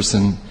ordinary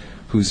person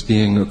who's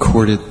being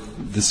accorded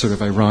this sort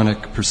of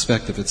ironic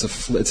perspective.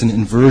 It's an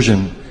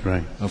inversion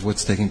of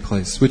what's taking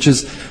place, which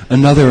is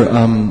another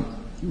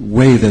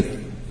way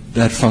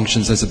that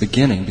functions as a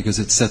beginning, because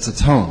it sets a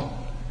tone.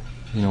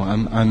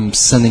 I'm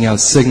sending out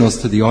signals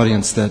to the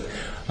audience that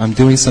I'm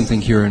doing something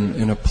here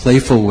in a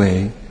playful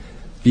way.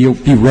 Be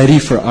ready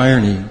for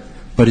irony.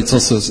 But it's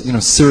also,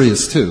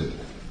 serious too.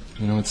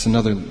 It's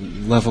another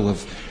level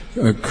of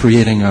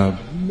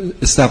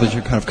establishing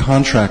a kind of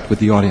contract with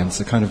the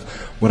audience, a kind of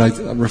what I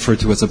refer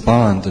to as a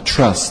bond, a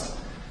trust.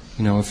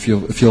 If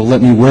you'll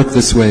let me work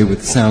this way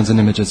with sounds and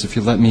images, if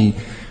you let me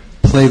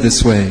play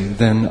this way,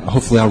 then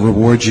hopefully I'll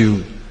reward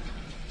you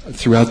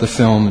throughout the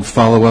film and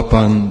follow up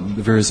on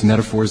the various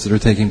metaphors that are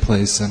taking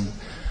place. And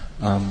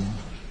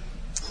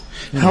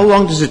how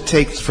long does it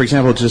take, for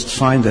example, to just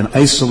find an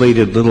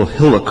isolated little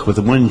hillock with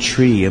one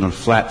tree in a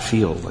flat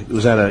field?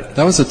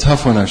 That was a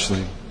tough one,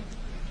 actually.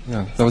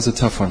 Yeah, that was a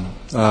tough one.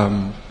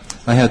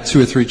 I had 2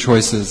 or 3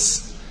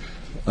 choices.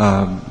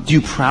 Do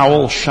you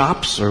prowl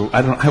shops, or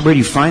where do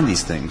you find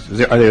these things?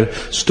 Are there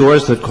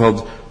stores that are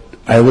called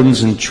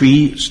islands and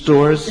tree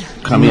stores?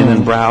 Come in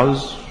and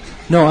browse?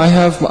 No, I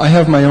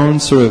have my own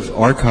sort of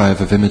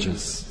archive of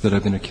images that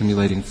I've been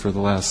accumulating for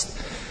the last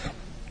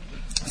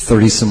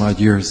 30 some odd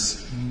years.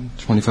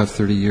 25,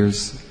 30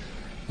 years,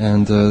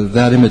 and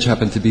that image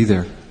happened to be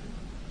there.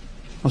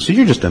 Oh, so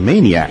you're just a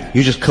maniac.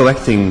 You're just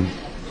collecting...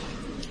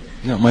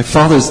 No, my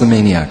father's the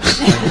maniac.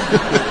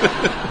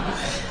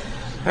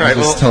 All right,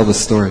 just tell the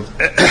story.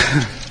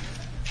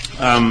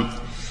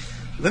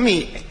 Let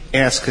me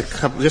ask a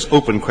couple just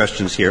open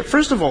questions here.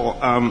 First of all,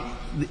 and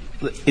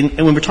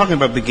when we're talking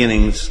about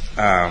beginnings,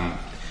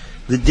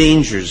 the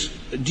dangers,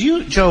 do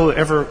you, Joe,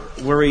 ever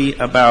worry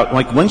about,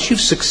 once you've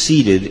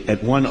succeeded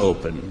at one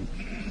open,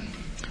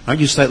 aren't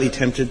you slightly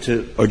tempted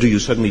to, or do you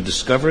suddenly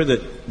discover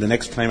that the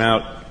next time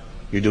out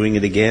you're doing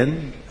it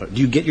again? Or do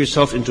you get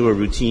yourself into a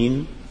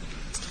routine?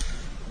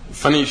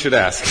 Funny you should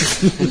ask,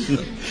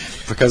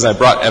 because I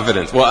brought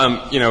evidence. Well,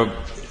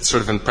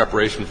 sort of in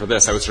preparation for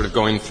this, I was sort of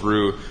going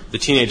through the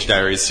Teenage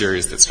Diaries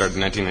series that started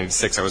in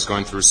 1996. I was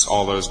going through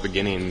all those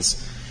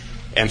beginnings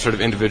and sort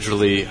of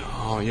individually,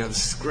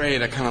 this is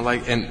great, I kind of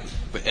like, and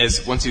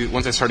once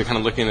I started kind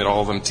of looking at all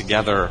of them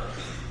together,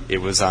 it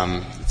was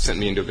it sent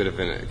me into a bit of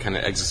a kind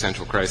of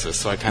existential crisis.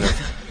 So I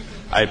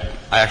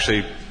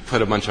actually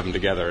put a bunch of them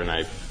together, and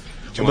I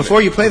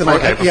Before you play them,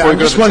 I'm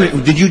just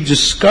wondering, did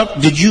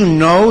you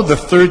know the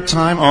third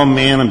time, oh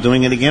man, I'm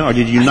doing it again, or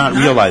did you not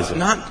realize it?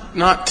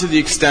 Not to the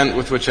extent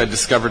with which I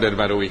discovered it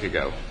about a week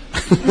ago.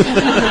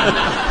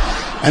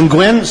 And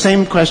Gwen,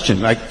 same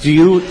question. Like,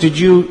 did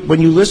you,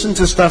 when you listen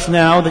to stuff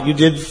now that you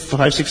did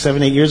 5, 6,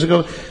 7, 8 years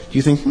ago, do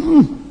you think,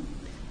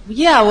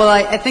 Yeah, well,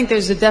 I think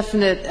there's a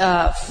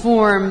definite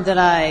form that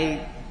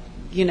I,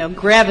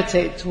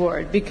 gravitate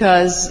toward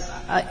because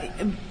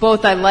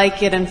both I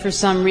like it and for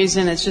some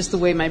reason it's just the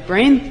way my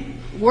brain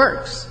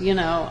works,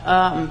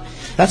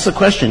 That's the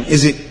question.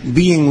 Is it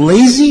being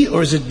lazy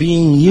or is it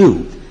being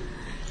you?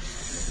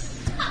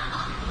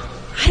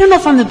 I don't know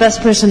if I'm the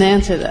best person to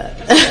answer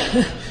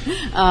that.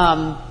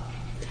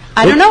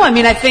 I don't know. I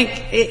mean, I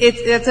think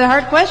it's a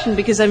hard question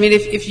because, I mean,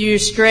 if your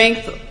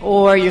strength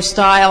or your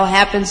style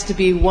happens to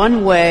be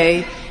one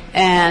way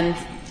and,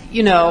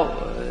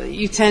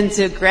 you tend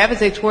to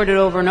gravitate toward it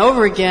over and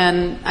over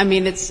again, I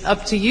mean, it's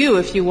up to you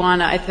if you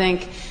want to, I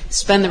think,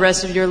 spend the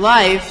rest of your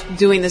life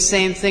doing the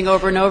same thing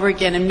over and over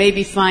again and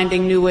maybe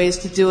finding new ways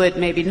to do it,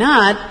 maybe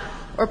not,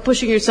 or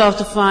pushing yourself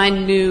to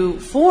find new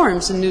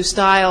forms and new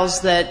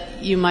styles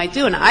that you might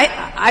do. And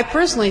I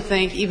personally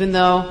think, even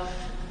though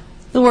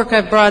the work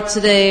I brought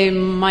today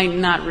might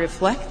not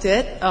reflect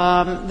it,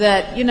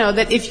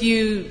 that if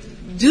you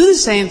do the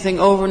same thing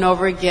over and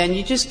over again,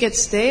 you just get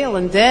stale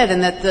and dead,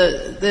 and that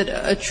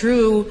a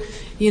true,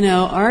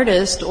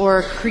 artist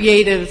or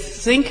creative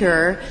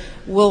thinker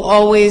will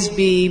always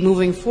be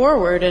moving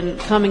forward and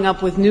coming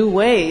up with new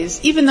ways,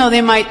 even though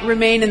they might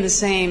remain in the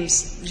same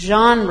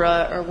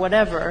genre or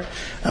whatever.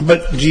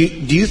 But do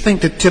you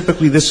think that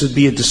typically this would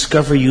be a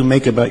discovery you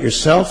make about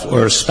yourself,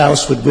 or a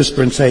spouse would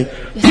whisper and say,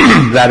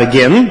 that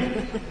again?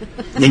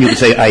 Then you could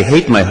say, I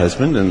hate my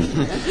husband, and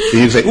then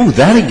you could say, ooh,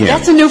 that again.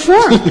 That's a new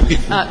form.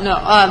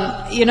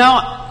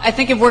 I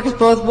think it works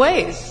both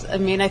ways. I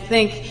mean, I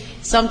think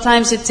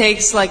sometimes it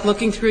takes like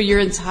looking over your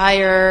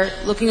entire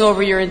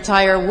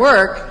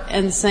work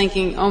and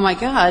thinking, oh my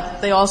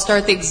God, they all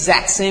start the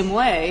exact same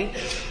way.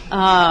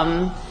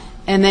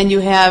 And then you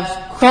have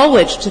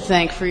Krulwich to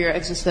thank for your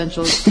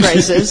existential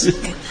crisis.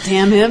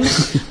 Damn him.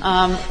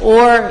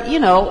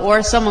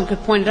 Or someone could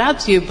point it out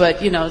to you,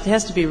 but, it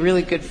has to be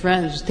really good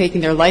friends just taking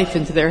their life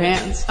into their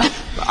hands.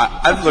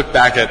 I've looked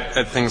back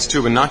at things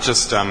too, but not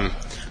just,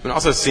 but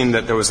also seen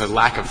that there was a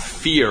lack of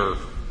fear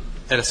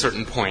at a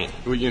certain point.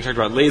 You talked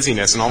about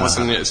laziness, and all of a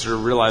sudden I sort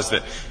of realized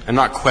that I'm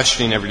not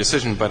questioning every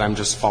decision, but I'm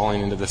just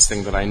falling into this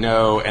thing that I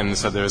know, and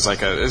so there's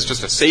it's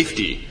just a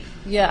safety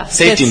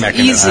mechanism.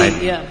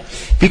 Easy, yeah.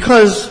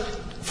 Because,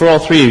 for all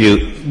three of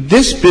you,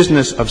 this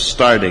business of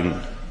starting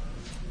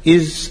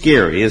is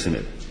scary, isn't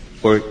it?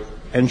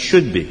 And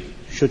should be,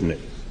 shouldn't it?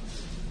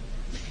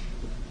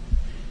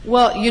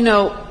 Well,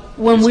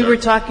 when we were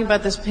talking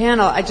about this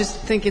panel, I just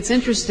think it's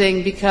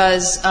interesting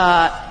because,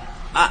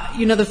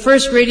 the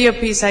first radio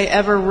piece I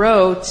ever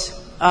wrote,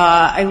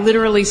 I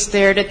literally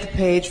stared at the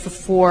page for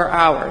 4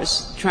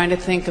 hours trying to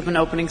think of an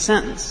opening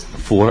sentence.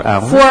 4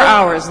 hours? 4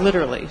 hours,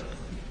 literally.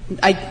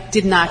 I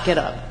did not get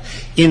up.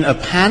 In a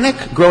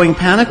growing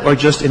panic, or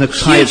just in a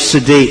kind of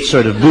sedate,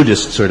 sort of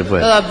Buddhist sort of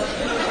way?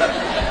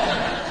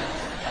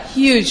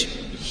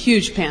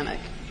 Huge panic.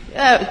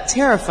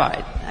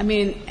 Terrified. I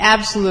mean,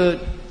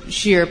 absolute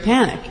sheer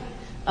panic.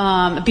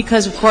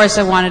 Because, of course,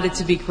 I wanted it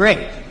to be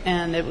great.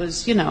 And it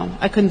was,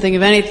 I couldn't think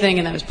of anything,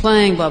 and I was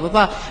playing, blah, blah,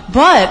 blah.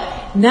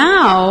 But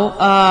now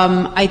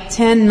I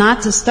tend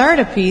not to start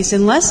a piece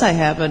unless I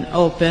have an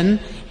open,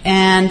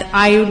 and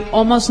I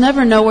almost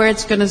never know where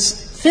it's going to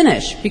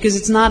finish, because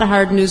it's not a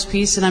hard news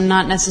piece, and I'm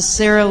not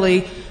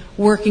necessarily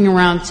working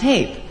around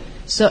tape.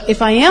 So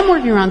if I am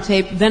working around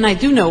tape, then I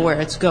do know where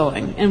it's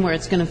going and where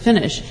it's going to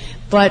finish.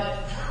 But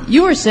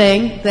you were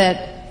saying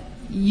that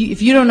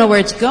if you don't know where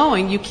it's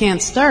going, you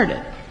can't start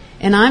it.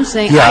 And I'm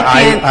saying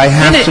I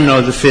have to know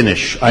the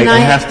finish. I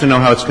have to know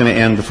how it's going to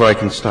end before I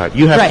can start.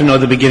 You have to know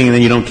the beginning, and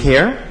then you don't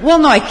care? Well,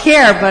 no, I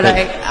care, but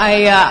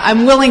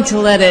I'm willing to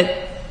let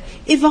it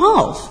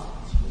evolve.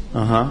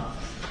 Uh-huh.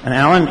 And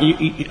Alan,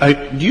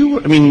 you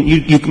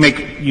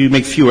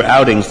make fewer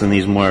outings than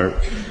these more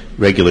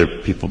regular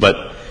people,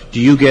 but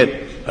do you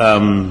get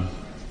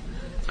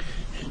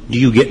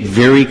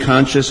very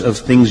conscious of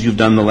things you've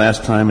done the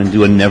last time and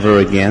do a never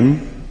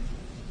again?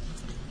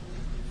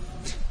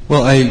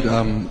 Well,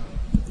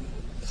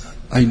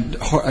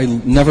 I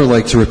never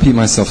like to repeat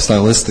myself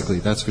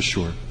stylistically, that's for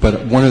sure.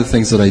 But one of the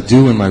things that I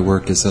do in my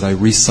work is that I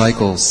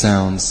recycle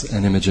sounds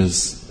and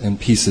images and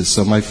pieces.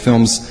 So my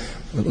films,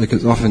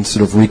 often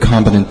sort of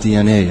recombinant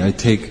DNA. I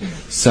take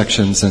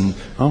sections and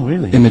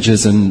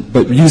images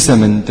but use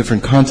them in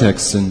different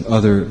contexts in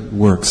other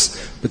works.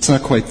 It's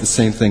not quite the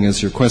same thing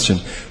as your question.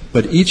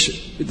 But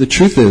the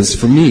truth is,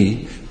 for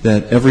me,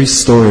 that every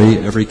story,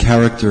 every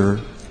character,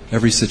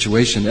 every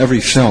situation, every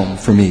film,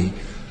 for me,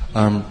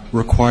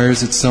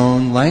 requires its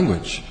own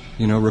language.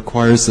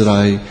 Requires that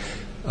I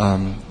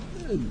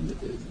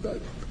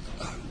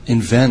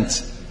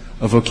invent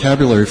a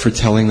vocabulary for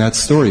telling that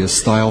story, a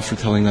style for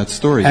telling that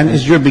story. And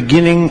is your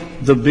beginning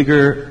the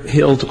bigger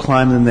hill to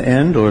climb than the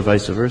end, or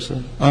vice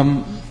versa?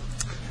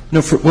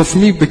 No, for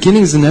me,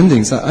 beginnings and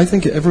endings, I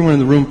think everyone in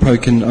the room probably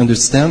can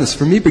understand this.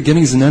 For me,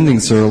 beginnings and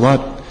endings are a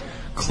lot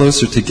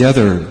closer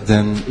together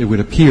than it would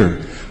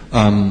appear.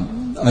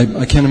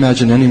 I can't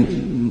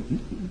imagine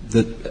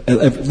that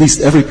at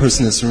least every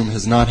person in this room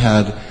has not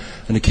had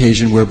an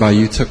occasion whereby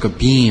you took a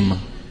beam,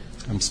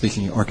 I'm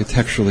speaking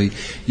architecturally,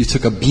 you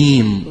took a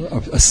beam,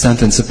 a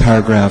sentence, a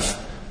paragraph,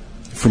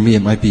 for me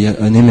it might be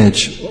an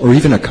image, or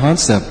even a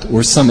concept,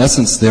 or some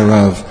essence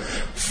thereof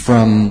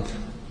from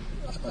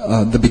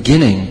the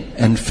beginning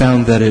and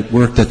found that it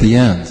worked at the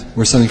end,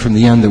 or something from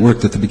the end that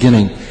worked at the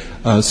beginning.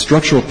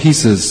 Structural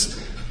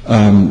pieces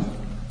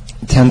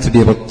tend to be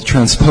able to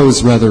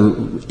transpose rather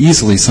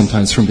easily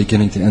sometimes from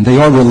beginning to end. They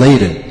are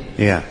related.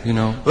 Yeah. You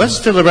know. Let's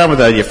fiddle around with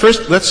that idea.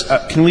 First,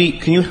 can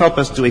you help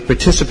us do a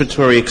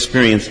participatory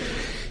experience?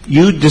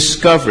 You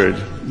discovered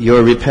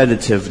your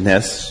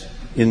repetitiveness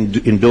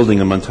in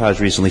building a montage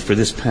recently for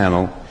this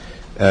panel.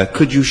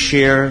 Could you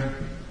share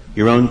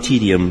your own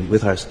tedium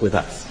with us?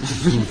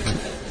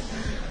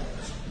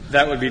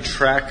 That would be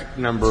track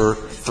number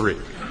 3.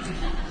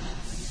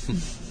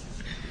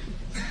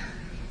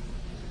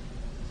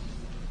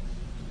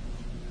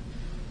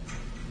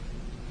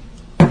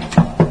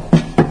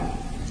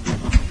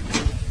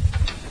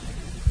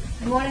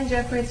 Good morning,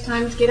 Jeffrey. It's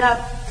time to get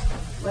up.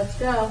 Let's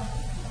go.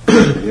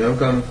 Yeah, I'm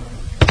coming.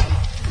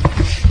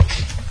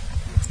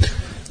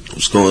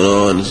 What's going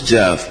on? It's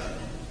Jeff.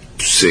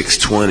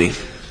 6:20.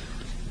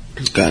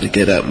 Got to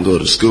get up and go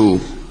to school.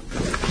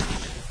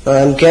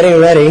 I'm getting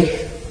ready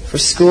for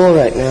school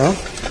right now.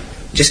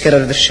 Just got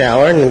out of the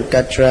shower and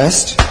got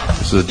dressed.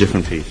 This is a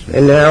different piece. Right?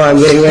 And now I'm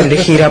getting ready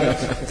to heat up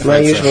my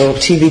usual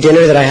TV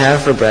dinner that I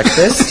have for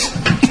breakfast.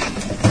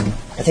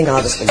 I think I'll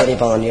have a spaghetti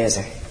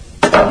bolognese.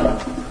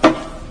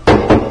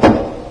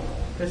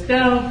 Let's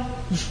go.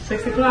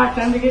 6 o'clock,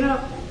 time to get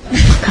up.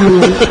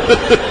 Come on.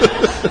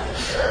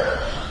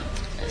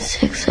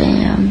 6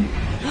 a.m.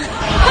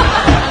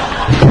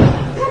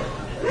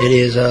 It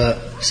is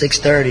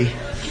 6:30.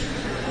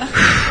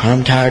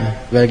 I'm tired.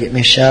 Better get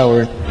me a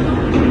shower. All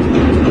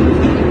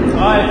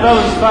right,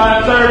 fellas,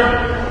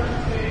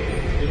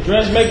 5:30. Get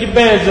dressed, make your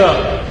beds up.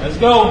 Let's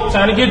go.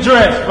 Time to get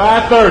dressed.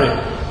 5:30.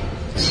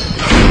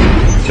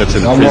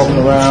 I'm walking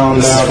around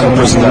now. Come on,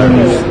 let's go.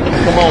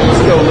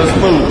 Let's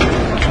move.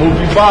 Move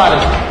your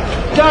body.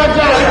 John,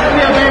 come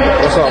here, baby.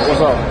 What's up?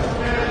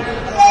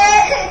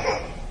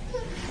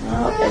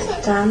 Well,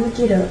 it's time to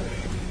get up.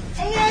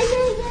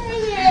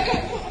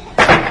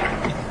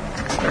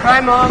 Hi,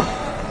 Mom.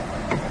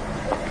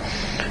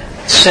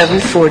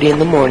 7:40 in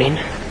the morning.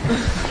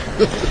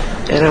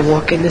 And I'm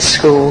walking to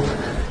school.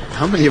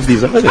 How many of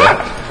these are there?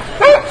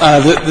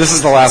 This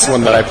is the last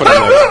one that I put in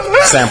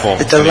the sample.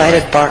 The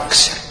delighted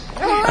barks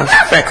of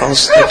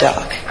Freckles the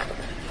dog.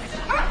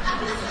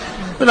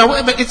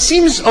 But it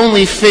seems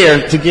only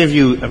fair to give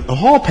you a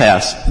hall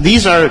pass.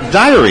 These are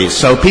diaries,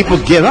 so people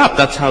get up.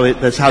 That's how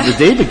the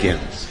day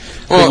begins.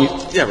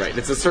 Well, yeah, right.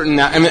 It's a certain,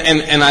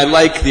 and I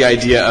like the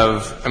idea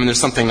of, there's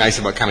something nice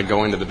about kind of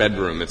going to the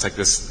bedroom. It's like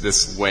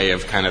this way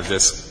of kind of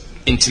this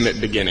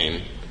intimate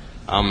beginning.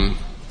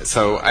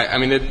 So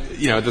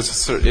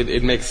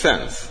it makes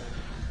sense.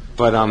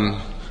 But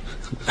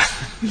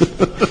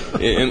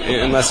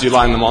unless you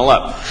line them all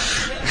up.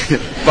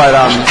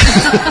 But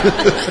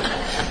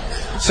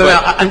so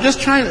now, I'm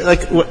just trying to,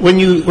 like, when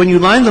you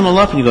line them all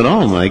up and you go,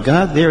 oh my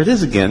God, there it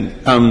is again.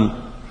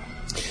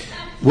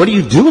 What do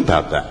you do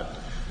about that?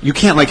 You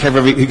can't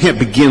you can't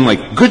begin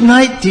like, good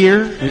night,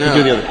 dear.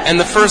 No. And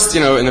the first,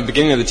 in the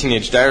beginning of the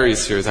Teenage Diaries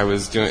series, I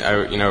was doing,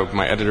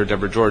 my editor,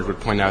 Deborah George, would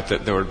point out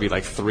that there would be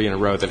like 3 in a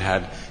row that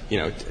had,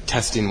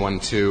 testing 1,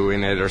 2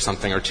 in it or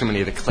something, or too many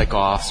of the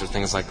click-offs or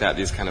things like that,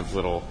 these kind of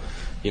little,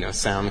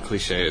 sound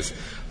cliches.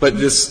 But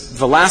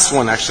the last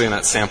one actually in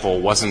that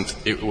sample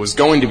it was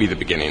going to be the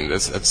beginning.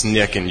 That's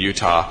Nick in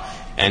Utah,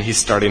 and he's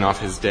starting off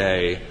his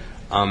day.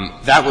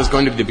 That was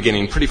going to be the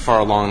beginning pretty far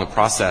along in the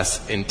process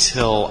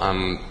until,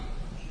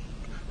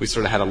 we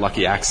sort of had a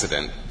lucky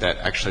accident that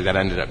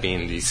ended up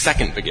being the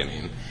second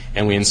beginning,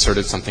 and we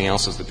inserted something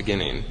else as the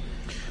beginning.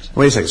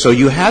 Wait a second. So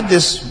you had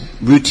this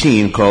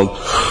routine called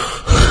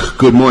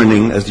Good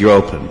Morning as you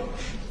open.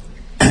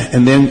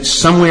 And then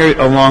somewhere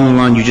along the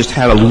line you just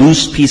had a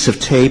loose piece of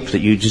tape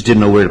that you just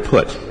didn't know where to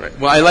put. Right.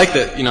 Well, I like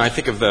that, I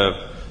think of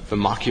the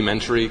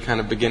mockumentary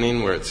kind of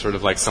beginning where it's sort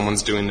of like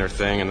someone's doing their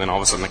thing and then all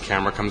of a sudden the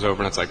camera comes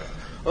over and it's like,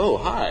 oh,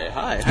 hi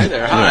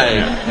there, hi.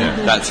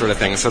 Yeah. That sort of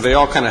thing. So they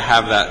all kind of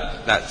have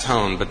that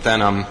tone. But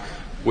then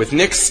with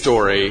Nick's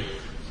story,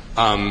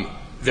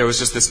 there was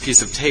just this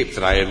piece of tape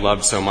that I had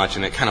loved so much,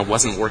 and it kind of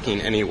wasn't working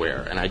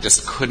anywhere. And I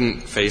just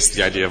couldn't face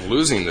the idea of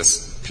losing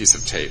this piece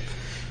of tape.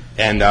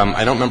 And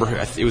I don't remember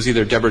it was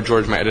either Deborah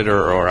George, my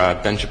editor, or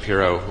Ben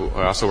Shapiro, who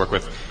I also work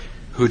with,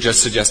 who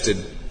just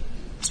suggested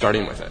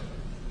starting with it,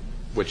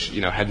 which,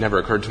 had never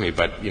occurred to me,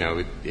 but,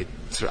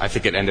 I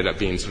think it ended up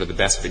being sort of the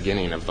best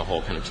beginning of the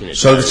whole kind of teenage.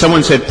 So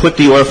someone said, put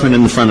the orphan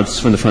in the front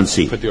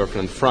seat. Put the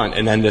orphan in the front,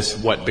 and then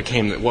what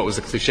was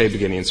the cliche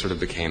beginning sort of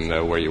became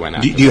where you went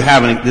after. Do you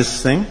have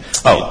this thing?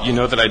 Oh. You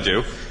know that I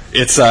do.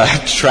 It's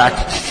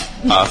track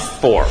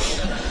 4.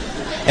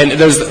 And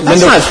there's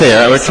That's not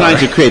fair. We're trying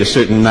to create a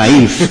certain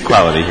naive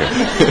quality here.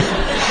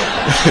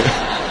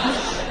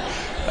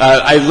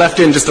 I left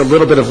in just a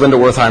little bit of Linda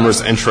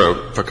Wertheimer's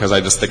intro because I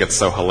just think it's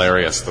so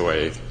hilarious the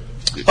way...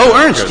 Oh,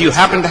 Ernst, do you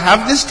happen to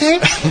have this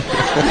tape?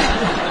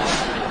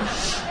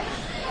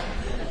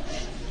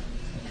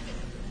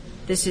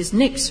 This is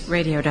Nick's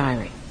radio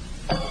diary.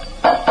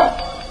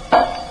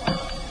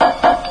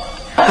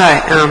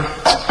 Hi,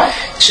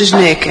 this is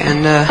Nick,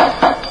 and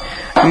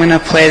I'm going to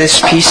play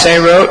this piece I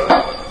wrote.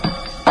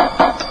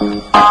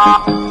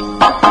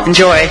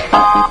 Enjoy.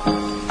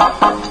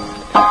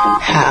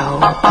 How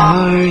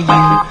are you?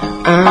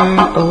 I'm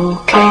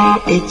okay.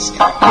 It's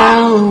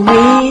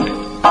Halloween.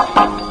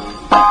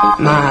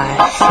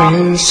 My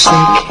friend's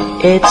sick.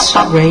 It's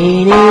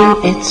raining.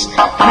 It's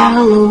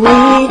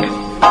Halloween.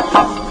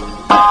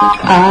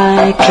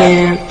 I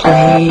can't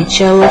play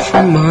cello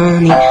for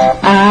money.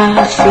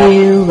 I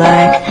feel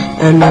like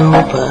a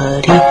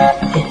nobody.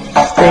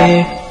 If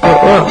there,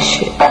 oh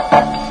shit.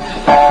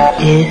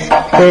 If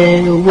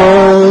there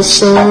was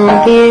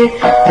some beer,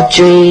 I'd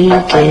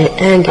drink it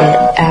and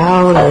get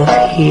out of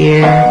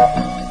here.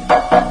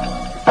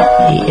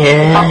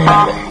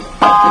 Yeah.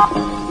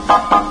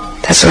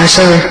 That's my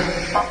song.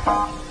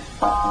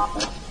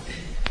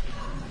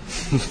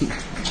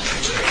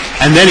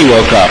 And then he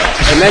woke up.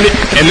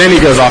 And then he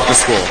goes off to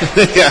school.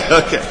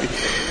 Yeah, okay.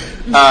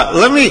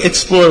 Let me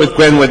explore with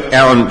Gwen what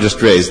Alan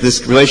just raised,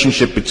 this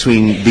relationship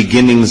between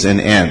beginnings and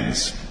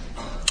ends.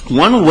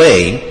 One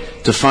way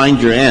to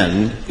find your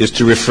end is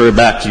to refer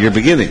back to your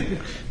beginning.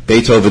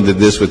 Beethoven did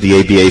this with the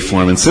ABA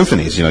form in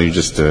symphonies. You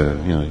just,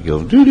 you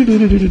go do do do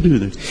do do do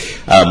do,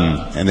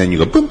 and then you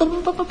go boom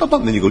boom boom boom boom,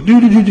 and then you go do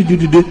do do do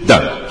do do,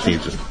 done. So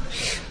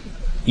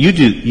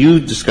you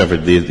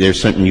discovered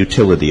there's certain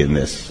utility in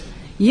this.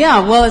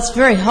 Yeah, well, it's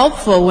very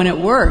helpful when it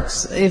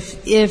works.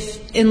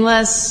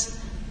 Unless,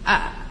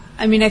 I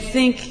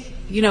think,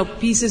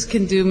 pieces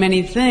can do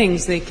many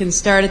things. They can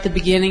start at the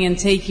beginning and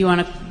take you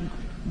on a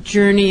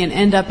journey and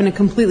end up in a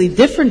completely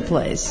different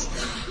place.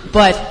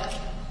 But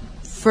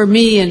for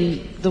me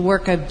and the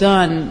work I've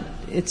done,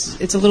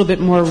 it's a little bit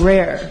more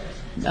rare.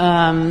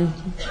 I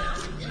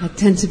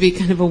tend to be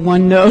kind of a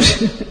one-note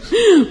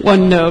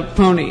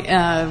pony,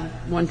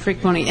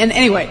 one-trick pony. And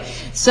anyway,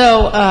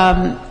 so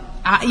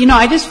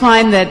I just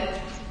find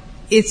that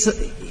it's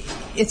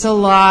a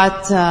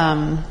lot.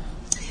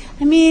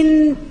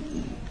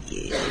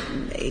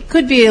 It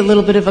could be a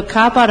little bit of a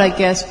cop-out, I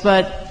guess,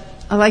 but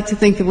I like to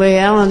think the way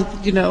Alan,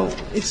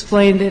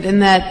 explained it, in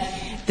that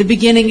the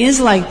beginning is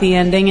like the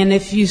ending, and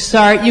if you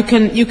start, you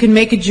can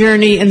make a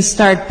journey and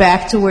start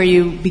back to where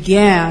you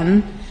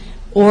began,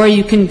 or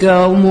you can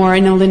go more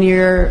in a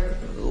linear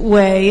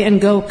way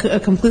and go a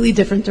completely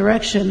different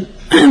direction.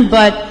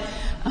 But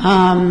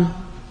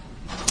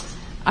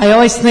I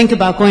always think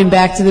about going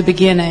back to the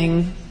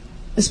beginning,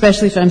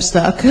 especially if I'm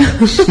stuck.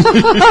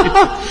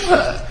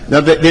 Now,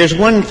 there's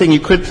one thing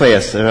you could play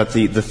us about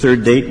the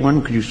third date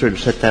one. Could you sort of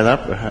set that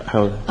up? Or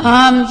how?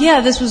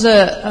 Yeah, this was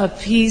a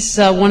piece,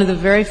 one of the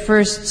very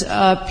first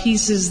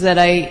pieces that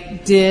I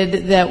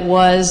did that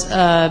was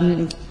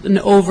an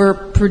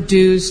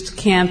overproduced,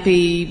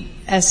 campy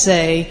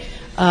essay,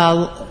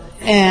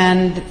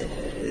 and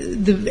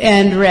the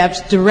end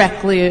wraps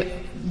directly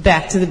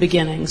back to the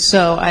beginning.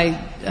 So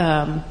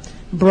I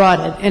brought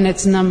it, and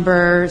it's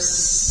number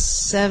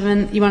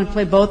 7. You want to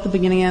play both the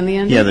beginning and the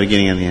end? Yeah, the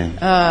beginning and the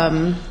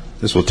end.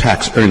 This will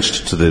tax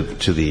Ernst to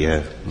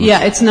the.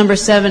 Yeah, it's number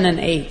 7 and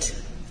 8.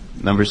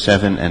 Number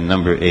 7 and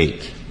number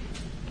 8.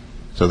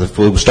 So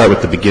we'll start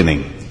with the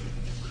beginning.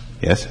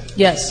 Yes?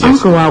 Yes. I'll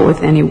go out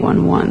with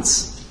anyone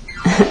once.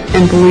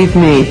 And believe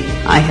me,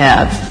 I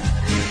have.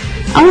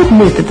 I'll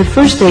admit that the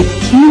first date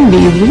can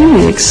be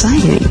really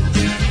exciting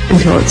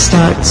until it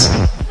starts.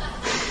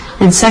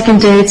 And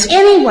second dates...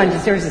 Anyone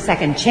deserves a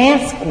second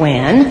chance,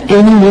 Gwen.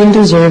 Anyone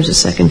deserves a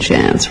second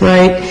chance,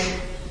 right?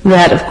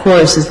 That, of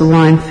course, is the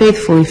line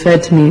faithfully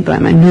fed to me by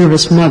my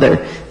nervous mother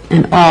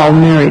and all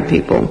married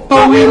people.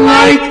 But we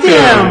liked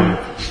him!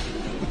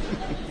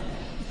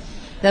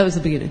 That was the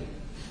beginning.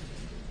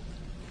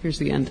 Here's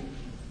the end.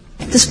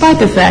 Despite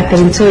the fact that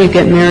until you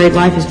get married,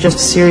 life is just a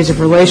series of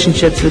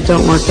relationships that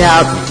don't work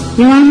out,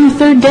 you're on your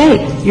third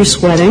date. You're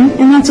sweating,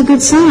 and that's a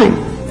good sign.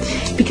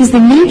 Because the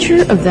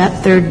nature of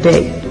that third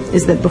date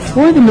is that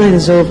before the night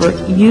is over,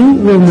 you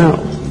will know.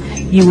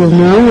 You will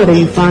know whether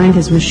you find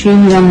his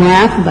machine gun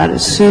laugh about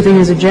as soothing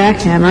as a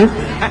jackhammer,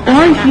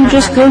 or if you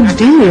just go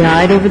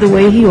dewy-eyed over the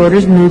way he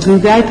orders Mugu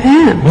Gai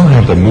Pan. We'll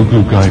have the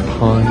Mugu Gai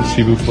Pan,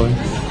 s'il vous plaît.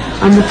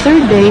 On the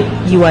third date,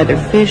 you either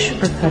fish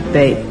or cut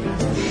bait.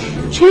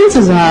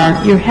 Chances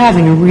are you're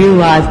having a real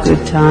live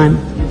good time.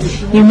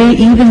 You may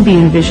even be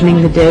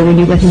envisioning the day when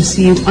you let him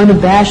see you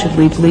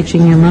unabashedly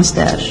bleaching your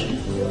mustache.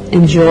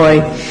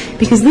 Enjoy,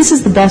 because this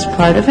is the best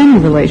part of any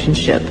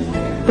relationship,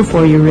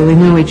 before you really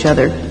know each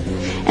other.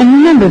 And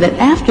remember that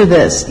after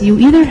this, you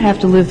either have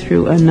to live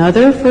through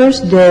another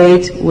first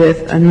date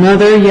with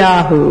another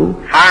Yahoo.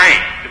 Hi,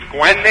 is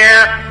Gwen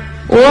there?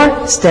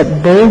 Or step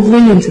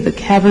boldly into the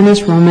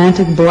cavernous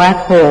romantic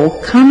black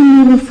hole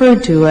commonly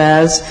referred to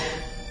as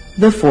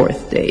the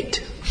fourth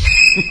date.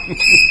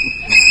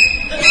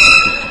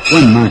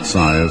 Gwen Maxey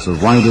is a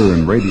writer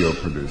and radio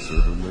producer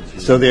who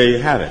lives. So there you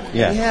have it.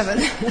 Yeah. You have it.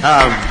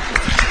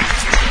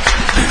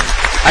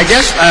 I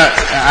guess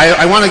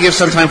I want to give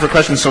some time for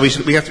questions. So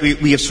we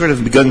have sort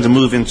of begun to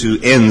move into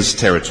ends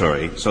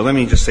territory. So let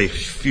me just say a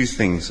few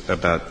things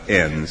about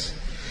ends.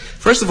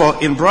 First of all,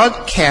 in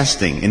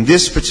broadcasting, in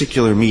this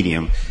particular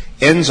medium,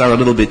 ends are a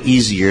little bit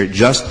easier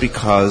just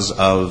because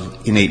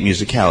of innate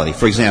musicality.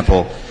 For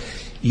example,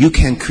 you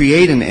can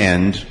create an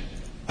end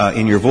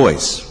in your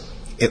voice.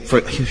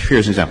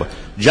 Here's an example.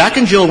 Jack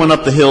and Jill went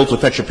up the hill to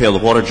fetch a pail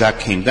of water.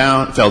 Jack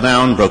fell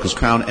down, broke his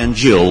crown, and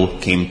Jill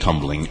came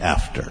tumbling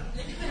after.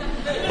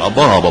 Blah,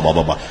 blah, blah, blah,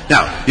 blah, blah.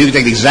 Now, you can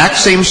take the exact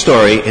same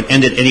story and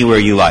end it anywhere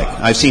you like.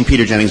 I've seen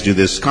Peter Jennings do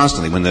this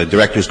constantly. When the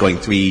director's going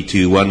 3,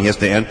 2, 1, he has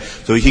to end.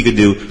 So he could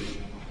do,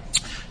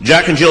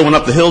 Jack and Jill went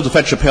up the hill to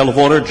fetch a pail of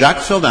water. Jack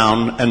fell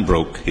down and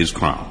broke his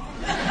crown.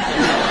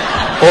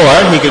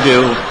 Or he could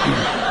do,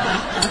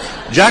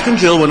 Jack and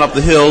Jill went up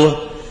the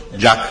hill.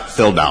 Jack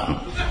fell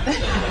down.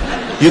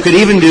 You could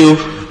even do,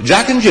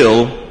 Jack and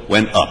Jill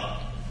went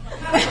up.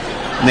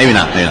 Maybe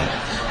not.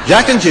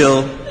 Jack and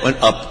Jill went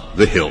up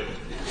the hill.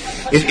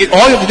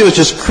 All you have to do is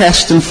just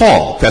crest and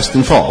fall.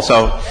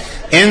 So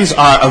ends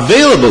are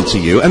available to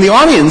you, and the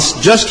audience,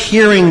 just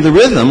hearing the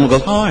rhythm, will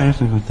go, oh,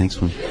 thanks.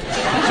 Sort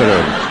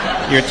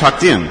of, you're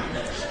tucked in.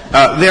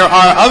 There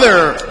are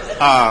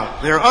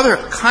other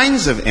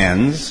kinds of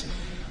ends.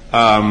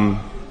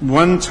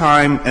 One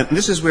time, and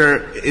this is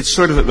where it's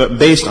sort of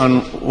based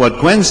on what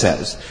Gwen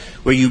says,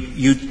 where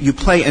you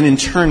play an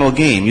internal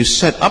game. You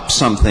set up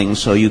something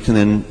so you can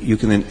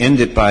then end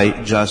it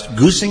by just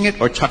goosing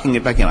it or tucking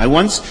it back in. I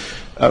once,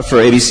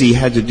 for ABC,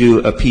 had to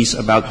do a piece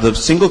about the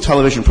single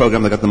television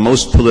program that got the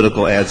most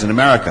political ads in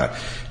America.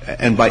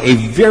 And by a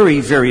very,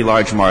 very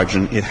large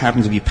margin, it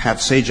happened to be Pat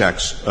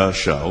Sajak's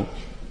show,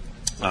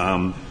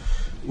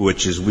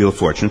 which is Wheel of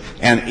Fortune,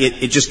 and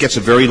it just gets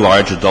a very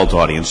large adult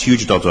audience,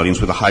 huge adult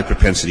audience with a high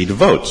propensity to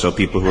vote. So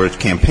people who are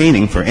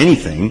campaigning for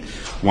anything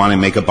want to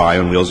make a buy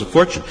on Wheels of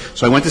Fortune.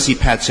 So I went to see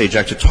Pat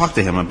Sajak to talk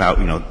to him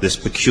about, this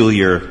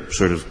peculiar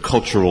sort of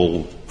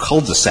cultural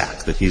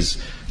cul-de-sac that his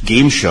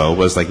game show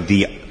was like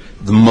the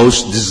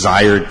most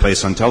desired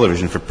place on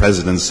television for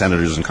presidents,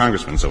 senators, and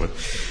congressmen and so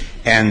forth.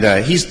 And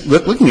he's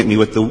looking at me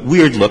with the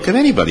weird look of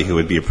anybody who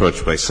would be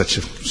approached by such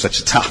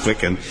a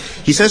topic. And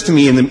he says to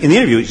me in the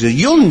interview, he says,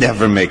 "You'll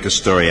never make a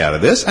story out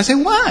of this." I say,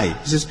 "Why?"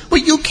 He says,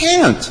 "Well, you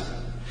can't."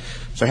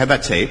 So I had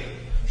that tape.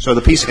 So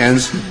the piece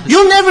ends,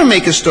 "You'll never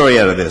make a story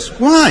out of this."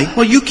 "Why?"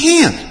 "Well, you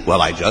can't." "Well,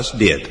 I just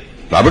did."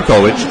 Robert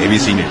Krulwich,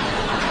 ABC News.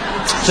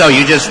 So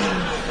you just,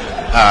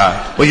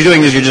 what you're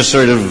doing is you're just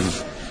sort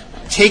of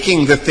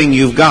taking the thing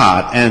you've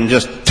got and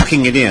just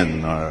tucking it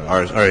in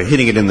or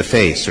hitting it in the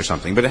face or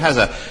something. But it has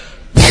a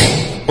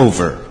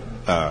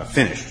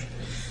finish.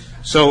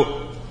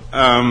 So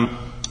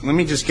let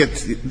me just get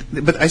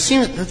but I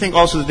seem to think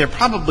also that there are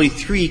probably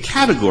 3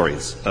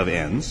 categories of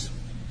ends.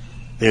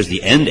 There's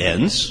the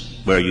ends,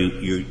 where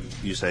you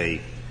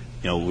say,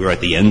 we're at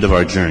the end of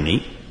our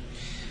journey.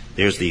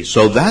 There's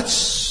so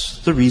that's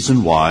the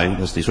reason why,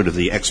 that's the sort of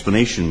the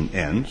explanation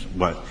end.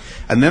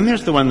 And then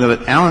there's the one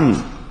that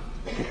Alan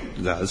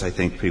does, I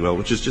think, pretty well,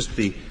 which is just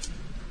the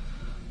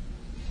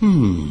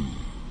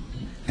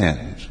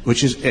end,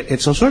 which is,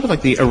 it's sort of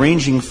like the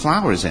arranging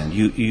flowers end.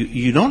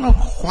 You don't know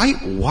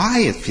quite why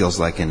it feels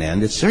like an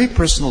end. It's very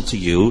personal to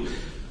you,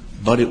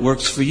 but it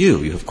works for you.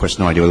 You have, of course,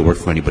 no idea whether it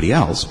worked for anybody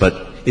else,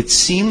 but it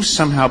seems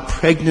somehow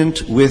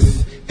pregnant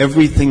with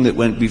everything that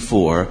went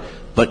before,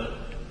 but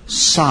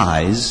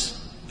sighs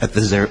at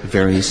the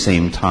very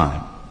same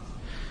time.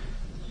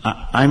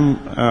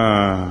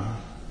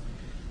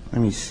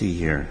 Let me see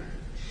here.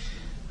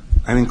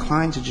 I'm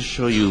inclined to just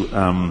show you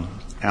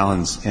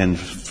Alan's end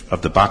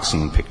of the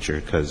boxing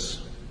picture, because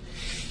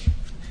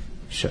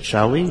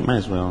shall we? Might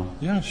as well.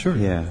 Yeah, sure.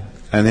 Yeah.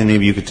 And then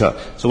maybe you could tell.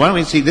 So why don't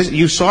we see this?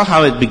 You saw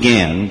how it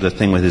began, the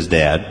thing with his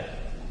dad.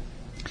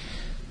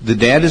 The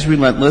dad is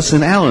relentless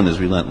and Alan is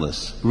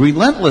relentless.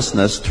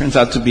 Relentlessness turns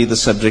out to be the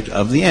subject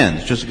of the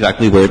end, just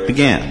exactly where it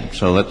began.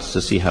 So let's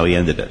just see how he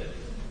ended it.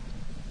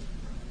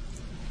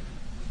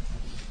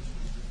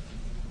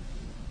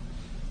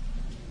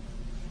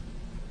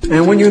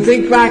 And when you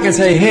think back and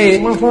say, hey,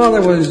 my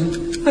father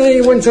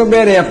he wasn't so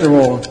bad after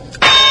all.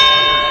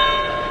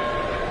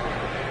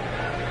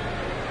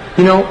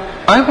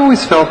 I've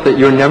always felt that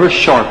you're never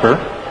sharper,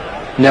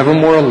 never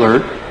more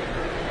alert,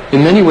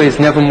 in many ways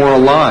never more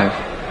alive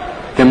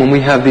than when we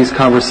have these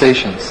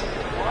conversations.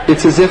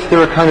 It's as if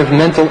they're a kind of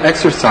mental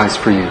exercise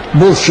for you.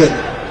 Bullshit.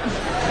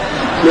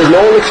 There's an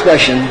old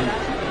expression,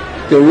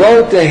 the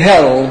road to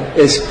hell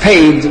is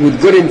paved with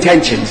good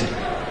intentions.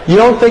 You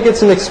don't think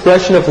it's an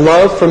expression of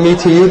love from me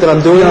to you that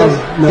I'm doing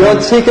this? No. You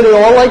don't take it at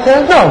all like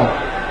that? No.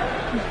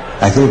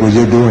 I think what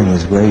you're doing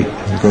is great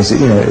because,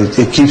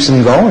 it keeps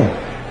them going.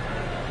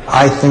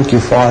 I think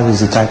your father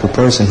is the type of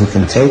person who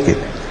can take it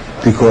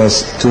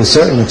because, to a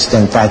certain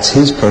extent, that's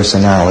his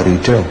personality,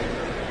 too.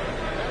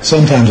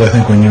 Sometimes I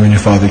think when you and your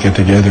father get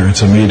together,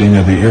 it's a meeting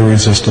of the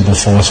irresistible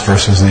force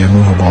versus the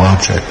immovable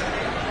object.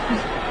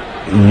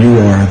 you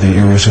are the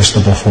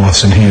irresistible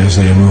force and he is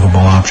the immovable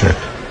object.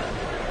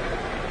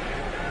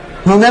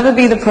 He'll never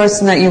be the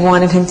person that you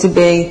wanted him to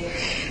be,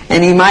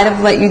 and he might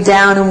have let you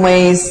down in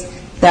ways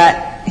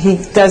that he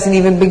doesn't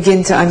even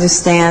begin to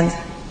understand.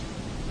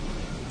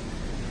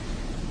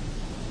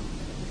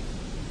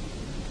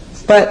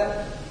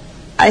 But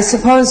I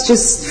suppose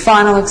just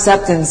final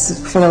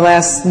acceptance for the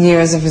last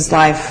years of his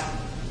life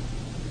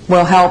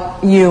will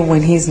help you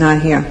when he's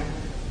not here.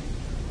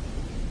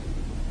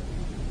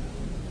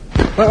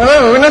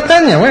 We're not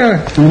done yet.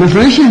 We're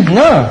finishing?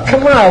 No.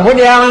 Come on,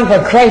 Woody Allen,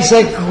 for Christ's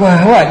sake.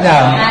 What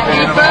now?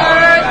 Happy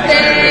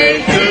birthday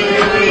to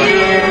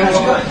you.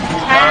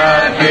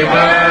 Happy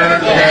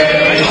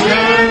birthday to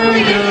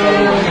you.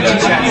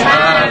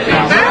 Happy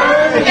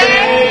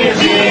birthday,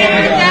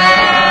 dear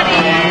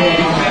Daddy.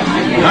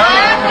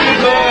 Happy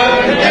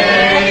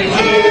birthday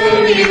to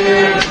you.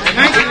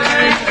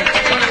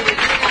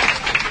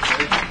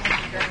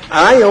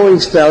 I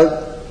always felt,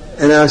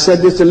 and I've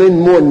said this to Lynn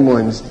more than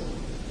once,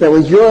 that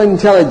with your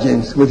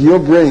intelligence, with your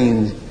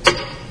brains,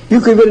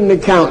 you could have been an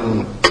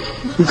accountant,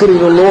 you could have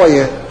been a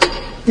lawyer,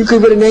 you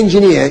could have been an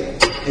engineer,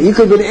 and you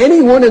could have been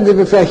any one of the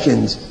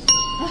professions.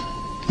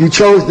 You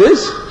chose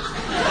this?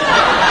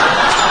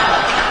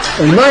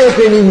 In my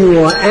opinion, you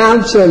are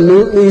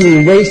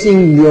absolutely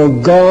wasting your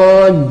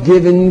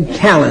God-given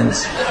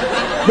talents.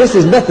 This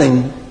is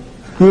nothing.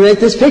 You make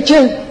this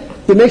picture,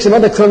 you make some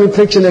other crummy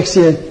picture next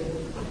year.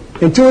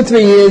 In 2 or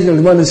 3 years,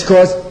 it'll run its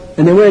course,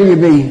 and then where do you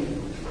be?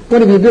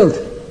 What have you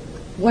built?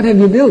 What have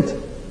you built?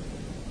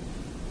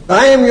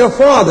 I am your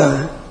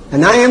father,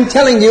 and I am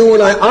telling you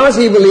what I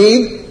honestly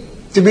believe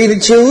to be the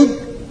truth,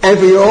 and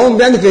for your own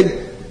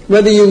benefit,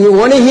 whether you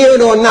want to hear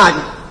it or not.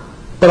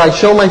 But I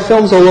show my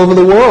films all over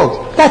the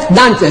world. That's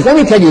nonsense. Let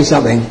me tell you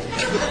something.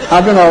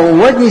 I've been a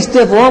working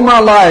stiff all my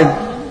life,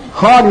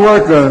 hard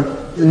worker,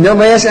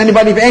 never asked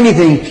anybody for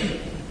anything.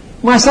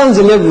 My son's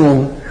a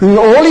liberal, who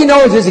all he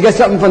knows is to get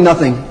something for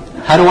nothing.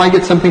 How do I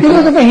get something for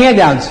nothing? You're looking for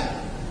handouts.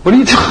 What are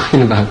you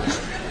talking about?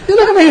 You're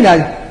looking for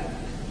handouts.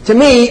 To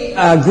me,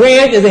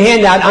 grant is a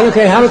handout. I don't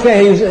care how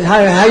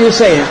you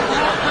say it.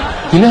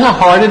 You know how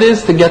hard it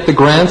is to get the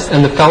grants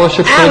and the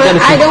fellowships?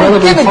 I don't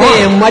give a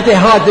damn what they're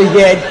hard to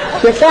get.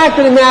 The fact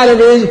of the matter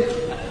is,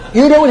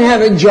 you don't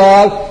have a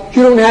job,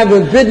 you don't have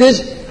a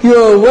business,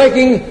 you're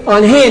working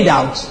on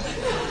handouts.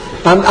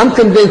 I'm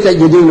convinced that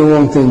you're doing the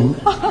wrong thing.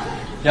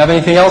 You have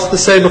anything else to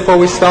say before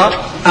we stop?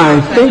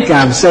 I think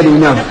I've said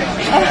enough.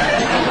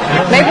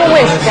 Make a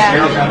wish, Dad.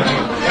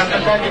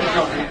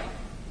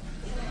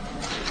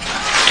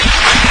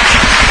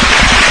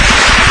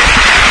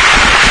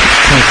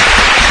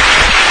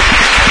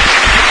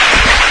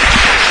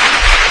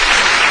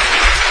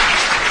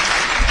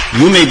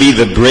 You may be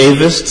the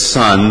bravest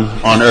son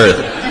on earth.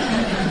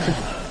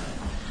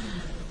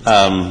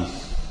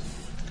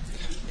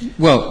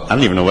 Well, I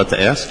don't even know what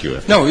to ask you.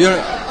 No,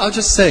 I'll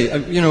just say,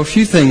 a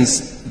few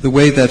things, the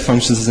way that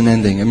functions as an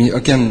ending. I mean,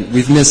 again,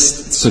 we've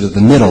missed sort of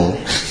the middle,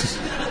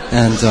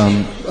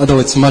 and although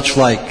it's much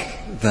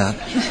like that.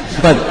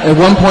 But at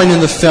one point in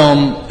the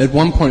film,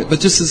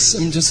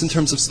 just in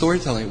terms of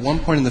storytelling, at one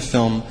point in the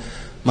film,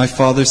 my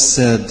father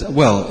said,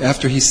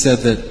 after he said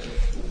that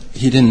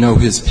he didn't know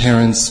his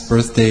parents'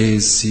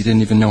 birthdays, he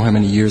didn't even know how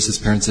many years his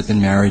parents had been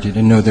married, he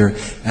didn't know their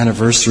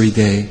anniversary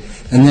day,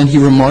 and then he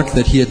remarked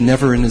that he had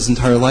never in his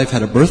entire life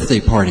had a birthday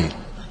party.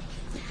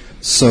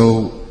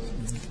 So,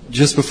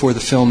 just before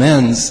the film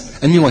ends,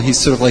 and meanwhile he's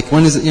sort of like,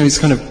 when is it, he's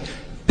kind of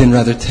been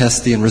rather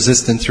testy and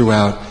resistant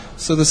throughout.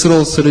 So this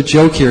little sort of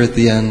joke here at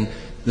the end,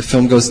 the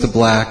film goes to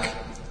black,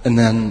 and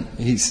then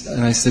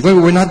and I said, wait,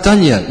 we're not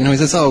done yet. He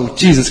says, oh,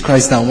 Jesus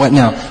Christ, now what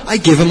now? I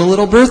give him a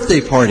little birthday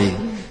party.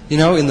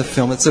 In the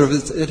film, there's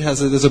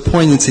a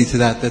poignancy to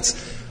that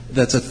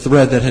that's a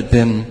thread that had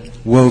been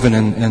woven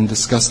and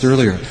discussed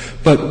earlier.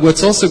 But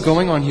what's also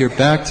going on here,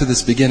 back to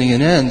this beginning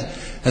and end,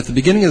 at the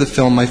beginning of the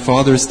film, my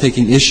father is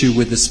taking issue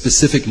with the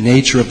specific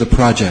nature of the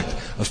project.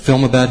 A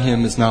film about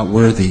him is not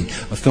worthy.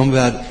 A film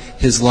about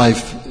his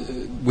life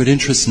would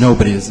interest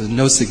nobody. There's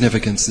no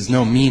significance. There's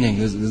no meaning.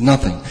 There's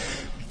nothing.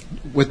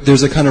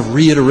 There's a kind of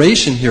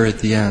reiteration here at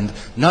the end,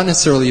 not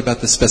necessarily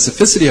about the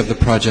specificity of the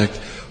project,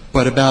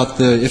 but about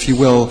the, if you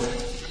will,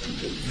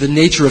 the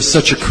nature of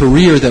such a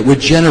career that would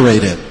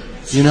generate it,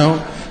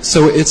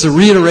 So it's a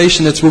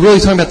reiteration we're really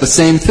talking about the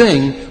same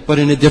thing, but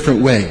in a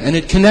different way. And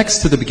it connects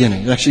to the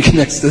beginning. It actually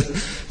connects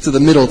to the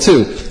middle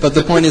too. But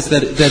the point is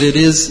that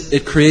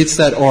it creates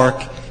that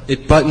arc,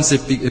 it buttons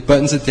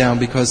it down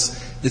because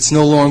it's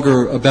no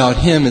longer about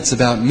him, it's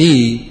about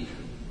me,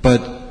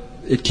 but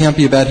it can't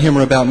be about him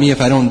or about me if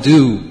I don't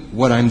do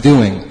what I'm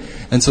doing.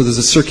 And so there's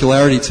a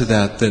circularity to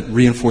that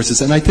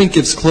reinforces, and I think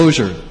gives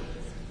closure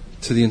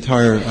to the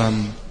entire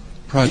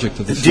project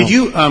of the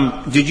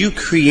film. Did you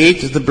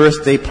create the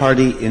birthday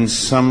party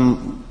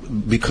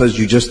because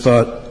you just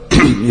thought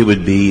it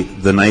would be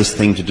the nice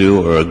thing to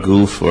do, or a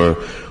goof, or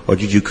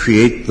did you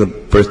create the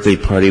birthday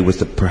party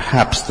with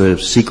perhaps the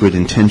secret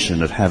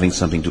intention of having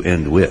something to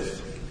end with?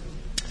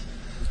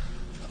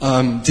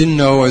 Didn't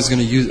know I was going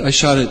to use. I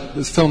shot it.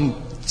 The film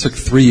took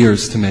 3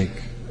 years to make.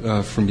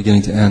 from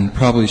beginning to end.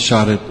 Probably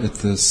shot it at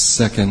the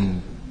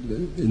second,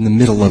 in the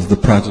middle of the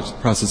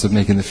process of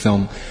making the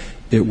film.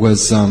 It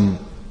was an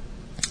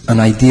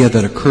idea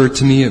that occurred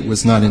to me. It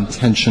was not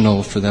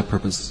intentional for that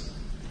purpose.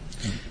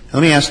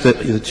 Let me ask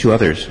the two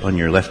others on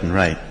your left and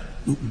right.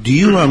 Do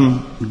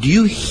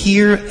you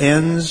hear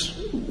ends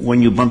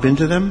when you bump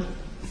into them?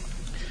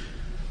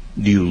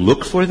 Do you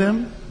look for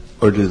them,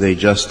 or do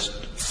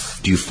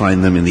you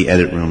find them in the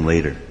edit room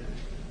later?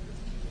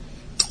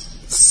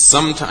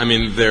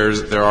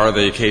 There are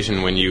the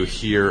occasion when you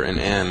hear an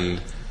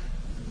end,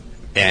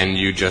 and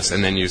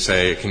then you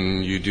say,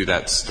 "Can you do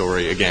that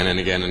story again and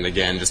again and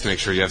again?" Just to make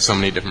sure you have so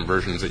many different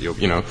versions that you'll.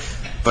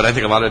 But I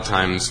think a lot of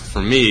times,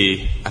 for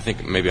me, I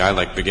think maybe I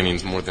like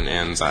beginnings more than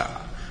ends.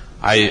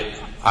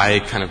 I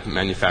kind of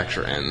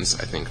manufacture ends,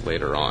 I think,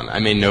 later on. I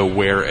may know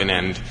where an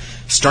end,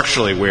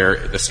 structurally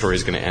where the story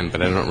is going to end,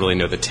 but I don't really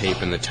know the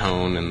tape and the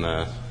tone and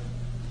the.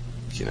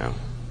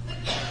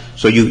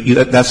 So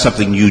that's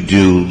something you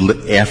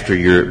do after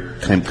you're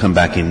come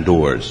back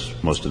indoors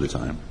most of the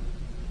time.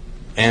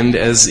 And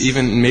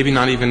maybe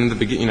not even in the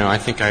beginning, I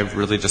think I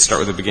really just start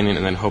with the beginning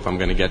and then hope I'm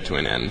going to get to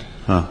an end.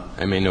 Huh.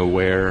 I may know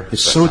where.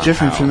 It's so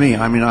different for me.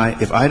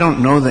 If I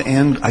don't know the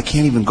end, I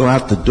can't even go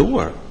out the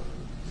door.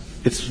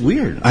 It's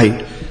weird.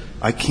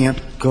 I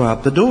can't go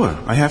out the door.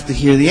 I have to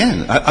hear the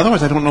end.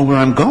 Otherwise, I don't know where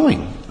I'm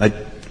going.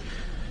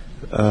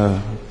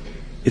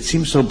 It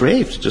seems so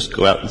brave to just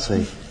go out and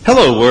say,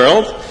 "Hello,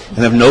 world," and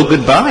have no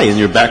goodbye in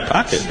your back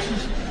pocket.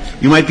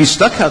 You might be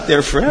stuck out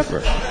there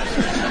forever.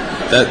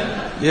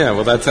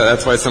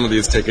 That's why some of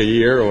these take a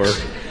year or.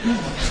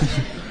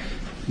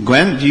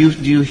 Gwen, do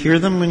you hear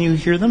them when you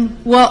hear them?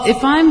 Well,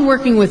 if I'm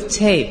working with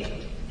tape,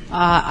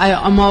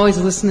 I'm always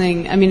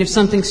listening. If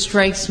something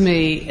strikes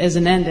me as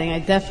an ending, I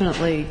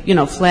definitely,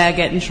 flag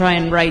it and try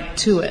and write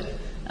to it.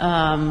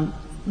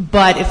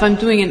 But if I'm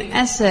doing an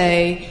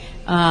essay,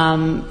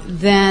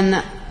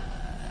 then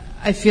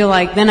I feel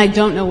like then I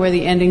don't know where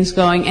the ending's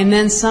going. And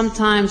then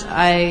sometimes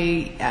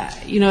I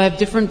have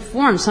different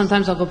forms.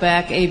 Sometimes I'll go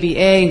back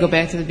ABA and go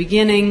back to the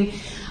beginning.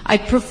 I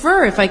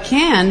prefer, if I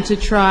can, to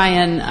try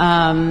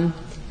and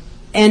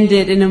end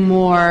it in a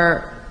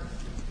more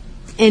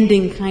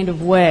ending kind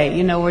of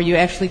way, where you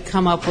actually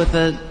come up with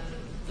a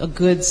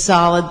good,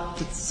 solid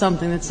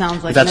something that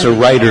sounds like that's a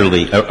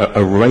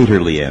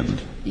writerly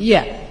end.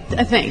 Yeah,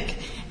 I think.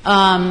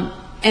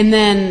 And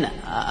then,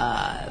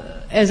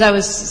 as I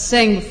was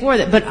saying before,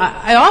 but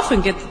I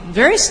often get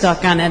very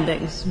stuck on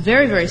endings,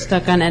 very, very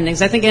stuck on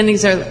endings. I think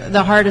endings are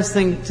the hardest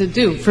thing to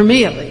do, for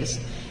me at least.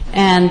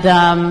 And,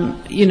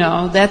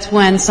 that's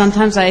when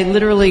sometimes I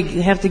literally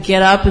have to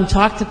get up and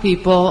talk to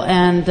people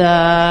and,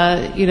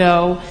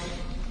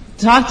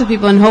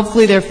 and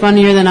hopefully they're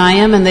funnier than I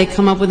am and they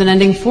come up with an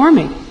ending for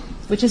me,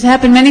 which has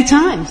happened many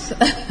times.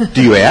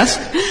 Do you ask?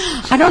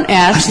 I don't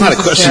ask. That's not a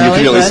question you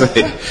can really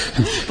say.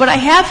 But I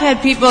have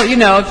had people,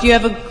 if you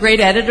have a great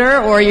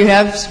editor or you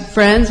have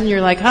friends and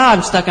you're like,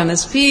 I'm stuck on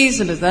this piece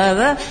and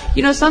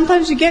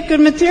sometimes you get good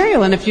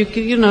material, and if you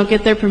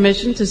get their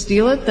permission to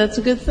steal it, that's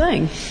a good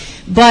thing.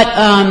 But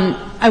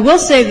I will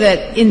say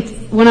that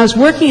when I was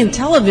working in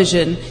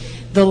television,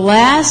 the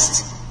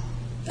last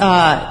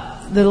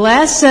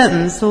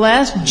sentence, the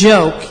last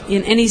joke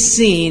in any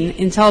scene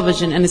in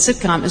television and a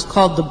sitcom is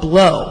called the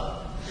blow.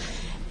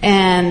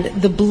 And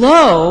the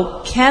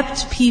blow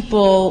kept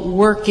people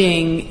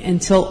working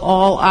until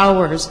all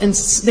hours. And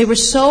they were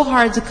so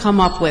hard to come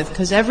up with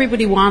because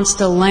everybody wants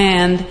to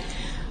land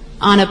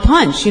on a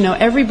punch.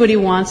 Everybody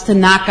wants to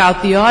knock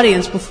out the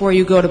audience before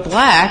you go to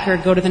black or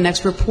go to the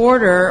next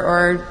reporter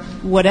or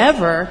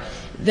whatever.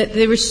 That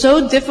they were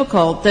so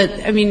difficult that,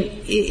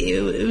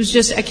 it was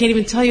just, I can't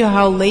even tell you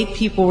how late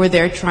people were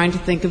there trying to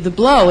think of the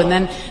blow. And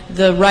then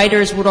the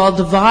writers would all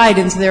divide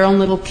into their own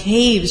little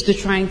caves to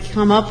try and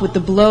come up with the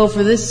blow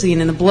for this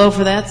scene and the blow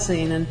for that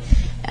scene. And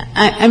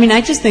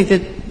I just think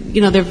that,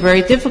 they're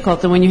very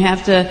difficult. And when you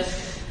have to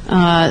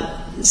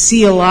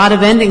see a lot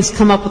of endings,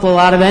 come up with a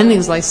lot of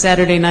endings like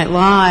Saturday Night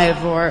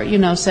Live or,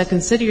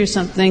 Second City or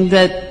something,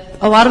 that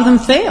a lot of them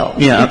fail.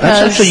 Yeah,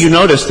 that's actually, you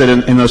notice that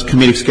in those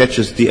comedic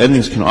sketches, the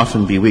endings can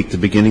often be weak. The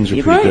beginnings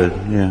are pretty good.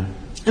 Yeah.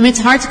 It's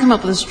hard to come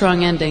up with a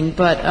strong ending,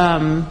 but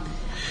I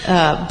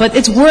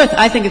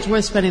think it's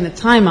worth spending the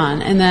time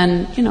on. And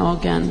then,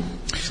 again.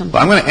 Well,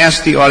 I'm going to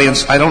ask the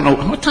audience, I don't know,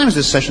 what time is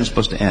this session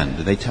supposed to end?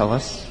 Did they tell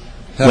us?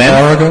 Half an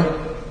hour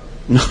ago?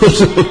 No.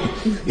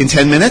 In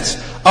 10 minutes?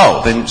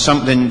 Oh, then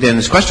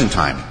it's question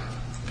time.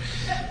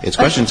 It's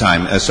question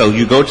time. So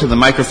you go to the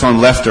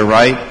microphone left or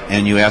right,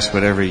 and you ask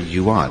whatever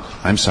you want.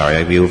 I'm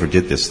sorry, we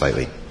overdid this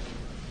slightly.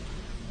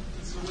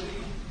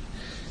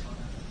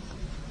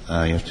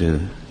 You have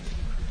to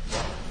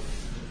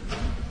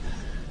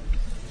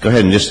go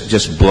ahead and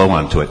just blow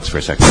onto it for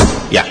a second.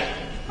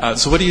 Yeah.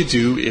 So what do you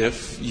do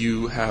if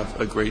you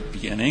have a great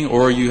beginning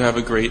or you have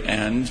a great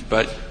end,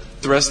 but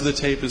the rest of the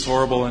tape is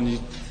horrible and you...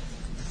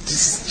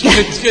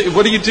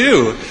 What do you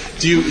do?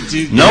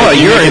 Noah,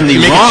 you're in the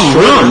wrong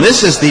room.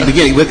 This is the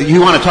beginning. You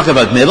want to talk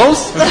about middles?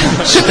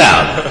 Sit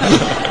down.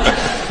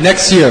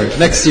 Next year.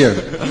 No,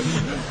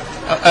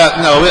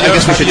 I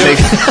guess we should take...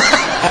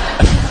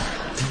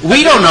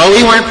 We don't know.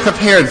 We weren't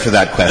prepared for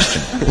that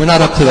question. We're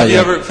not up to that yet. yet.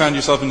 Have you ever found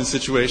yourself in a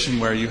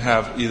situation where you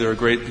have either a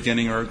great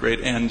beginning or a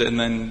great end, and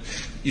then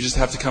you just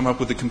have to come up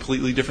with a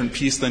completely different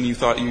piece than you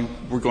thought you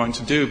were going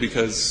to do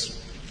because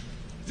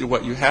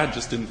what you had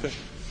just didn't fit?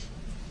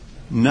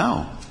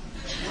 No.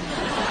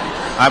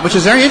 Which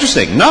is very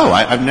interesting. No,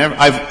 I've never.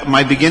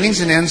 My beginnings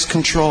and ends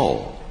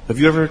control. Have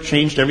you ever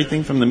changed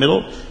everything from the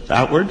middle to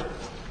outward?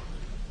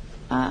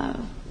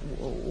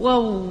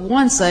 Well,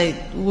 once I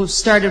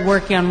started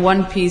working on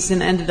one piece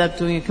and ended up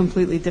doing a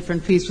completely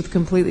different piece with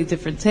completely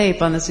different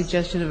tape on the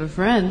suggestion of a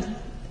friend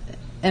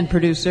and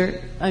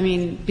producer. I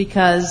mean,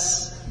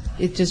 because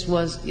it just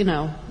was,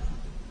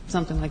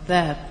 something like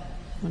that.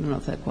 I don't know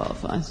if that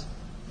qualifies.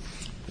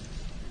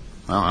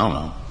 Well, I don't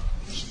know.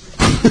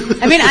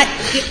 I mean,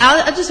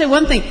 I'll just say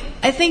one thing.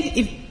 I think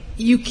if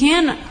you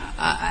can,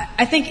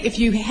 I think if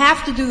you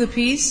have to do the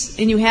piece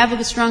and you have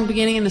a strong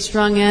beginning and a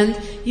strong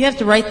end, you have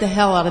to write the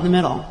hell out of the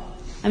middle.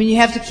 I mean, you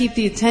have to keep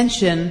the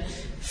attention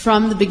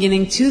from the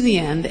beginning to the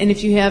end. And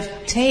if you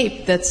have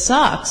tape that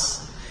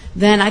sucks,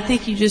 then I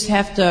think you just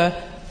have to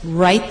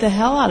write the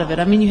hell out of it.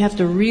 I mean, you have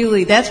to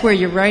really, that's where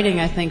your writing,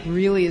 I think,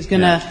 really is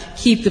going to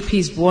keep the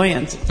piece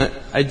buoyant.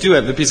 I do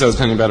have the piece I was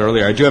talking about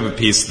earlier. I do have a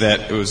piece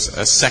that it was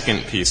a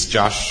second piece,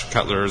 Josh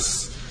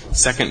Cutler's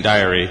second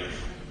diary,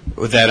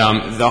 that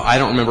I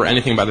don't remember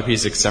anything about the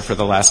piece except for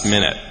the last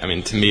minute. I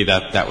mean, to me,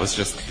 that was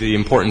just the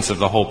importance of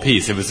the whole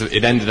piece.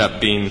 It ended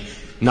up being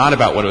not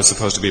about what it was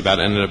supposed to be about.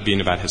 It ended up being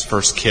about his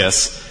first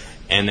kiss,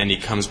 and then he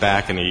comes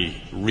back and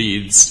he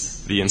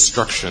reads the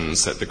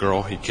instructions that the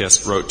girl he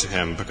kissed wrote to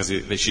him because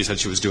she said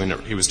he was doing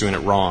it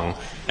wrong,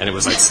 and it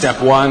was like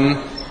step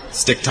 1,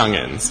 stick tongue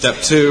in. Step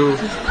 2,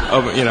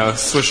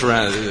 swish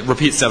around,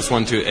 repeat steps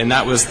 1, 2, and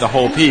that was the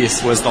whole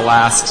piece. Was the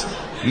last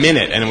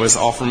minute, and it was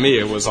all for me.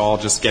 It was all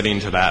just getting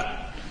to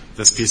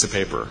this piece of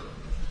paper.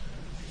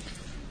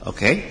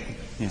 Okay.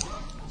 Yeah.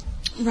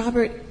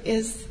 Robert,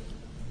 is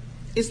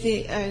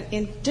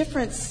the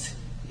difference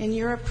in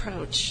your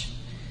approach?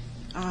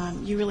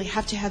 You really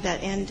have to have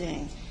that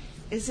ending.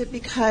 Is it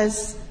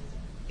because,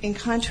 in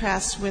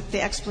contrast with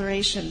the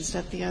explorations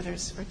that the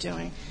others are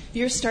doing,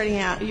 you're starting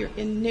out, you're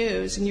in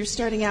news, and you're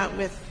starting out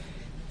with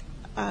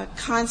a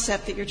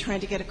concept that you're trying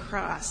to get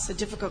across, a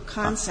difficult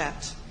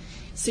concept.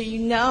 So you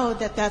know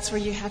that that's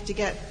where you have to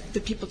get the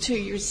people to.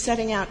 You're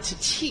setting out to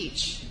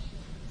teach.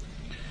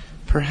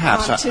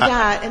 Perhaps. To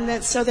that, and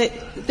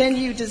then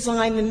you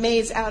design the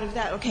maze out of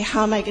that. Okay,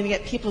 how am I going to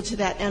get people to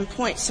that end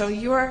point? So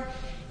your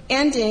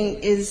ending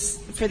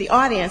is, for the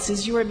audience,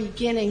 is your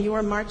beginning,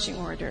 your marching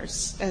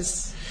orders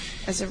as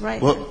a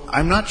writer. Well,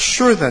 I'm not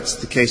sure that's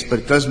the case,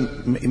 but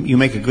you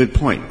make a good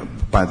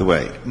point, by the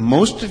way.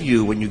 Most of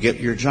you, when you get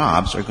your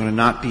jobs, are going to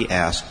not be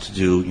asked to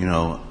do,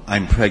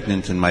 I'm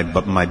pregnant and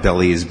my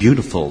belly is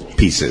beautiful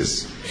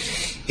pieces.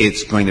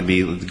 It's going to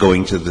be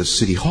going to the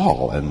city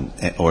hall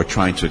or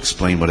trying to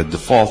explain what a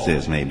default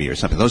is, maybe, or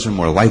something. Those are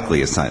more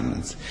likely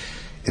assignments.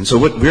 And so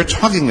what we're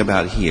talking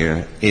about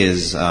here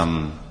is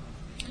the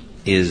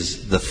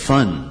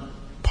fun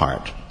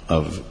part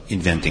of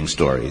inventing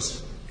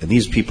stories. And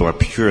these people are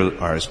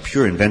as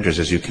pure inventors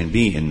as you can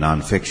be in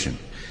nonfiction.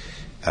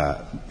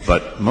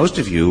 But most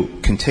of you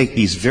can take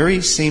these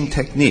very same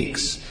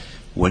techniques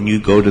when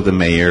you go to the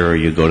mayor or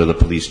you go to the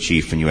police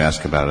chief and you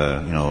ask about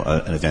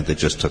an event that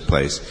just took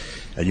place.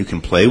 And you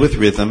can play with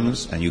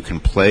rhythms and you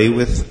can play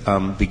with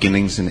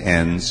beginnings and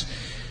ends,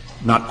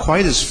 not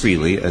quite as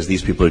freely as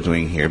these people are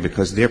doing here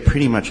because they're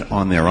pretty much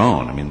on their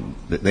own. I mean,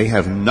 they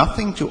have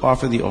nothing to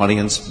offer the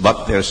audience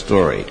but their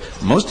story.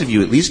 Most of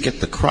you at least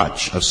get the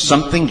crutch of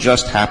something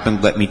just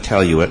happened, let me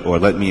tell you it, or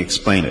let me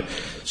explain it.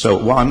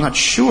 So while I'm not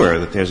sure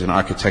that there's an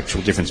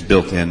architectural difference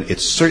built in, it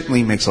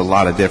certainly makes a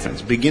lot of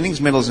difference. Beginnings,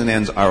 middles, and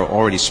ends are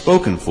already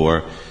spoken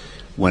for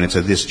when it's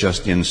a this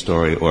just in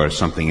story or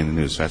something in the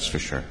news, that's for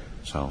sure.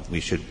 So we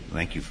should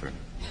thank you for,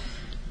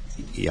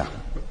 yeah.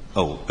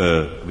 Oh,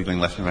 are we going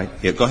left and right?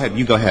 Yeah, go ahead.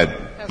 You go ahead,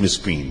 okay. Ms.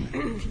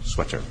 Green,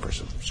 sweater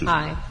person. Susan.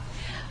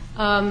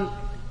 Hi.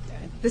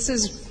 This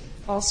is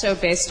also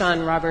based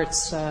on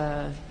Robert's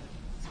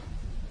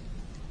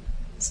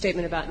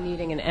statement about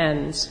needing an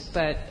end,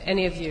 but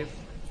any of you,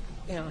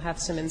 have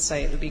some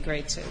insight. It would be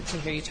great to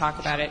hear you talk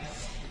about it.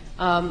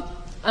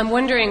 I'm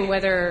wondering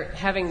whether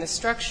having the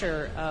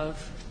structure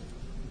of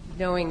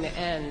knowing the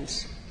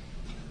end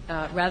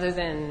rather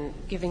than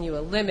giving you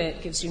a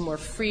limit, gives you more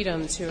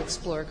freedom to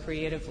explore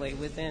creatively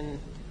within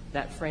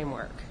that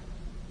framework.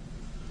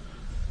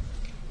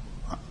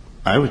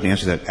 I would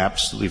answer that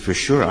absolutely for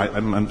sure.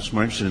 I'm just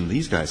more interested in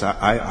these guys.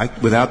 I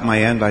without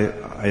my end,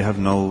 I have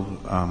no.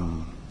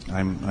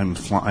 I'm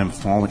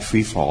falling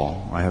free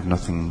fall. I have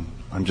nothing.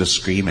 I'm just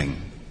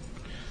screaming.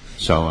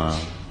 So,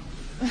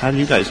 how do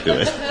you guys do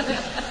it?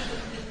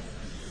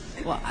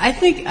 Well, I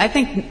think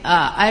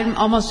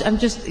I'm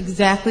just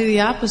exactly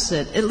the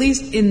opposite. At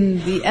least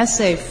in the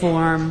essay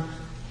form,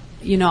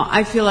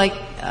 I feel like,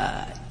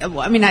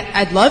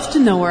 I'd love to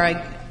know where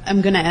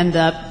I'm going to end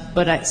up,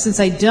 but since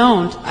I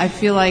don't, I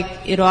feel like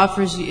it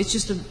offers you, it's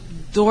just a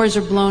doors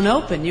are blown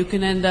open. You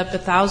can end up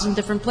 1,000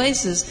 different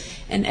places,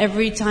 and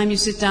every time you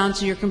sit down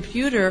to your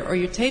computer or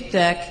your tape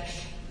deck,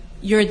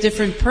 you're a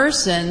different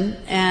person,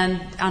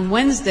 and on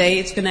Wednesday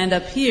it's going to end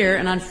up here,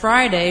 and on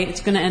Friday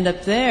it's going to end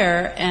up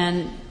there,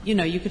 and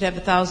you could have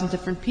 1,000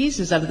 different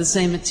pieces out of the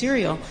same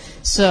material.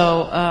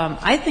 So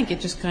I think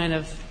it just kind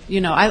of,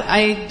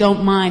 I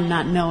don't mind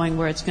not knowing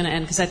where it's going to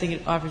end, because I think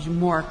it offers you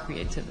more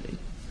creativity.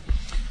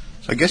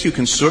 So I guess you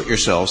can sort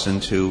yourselves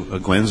into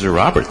Gwen's or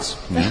Roberts.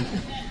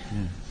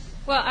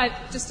 Well,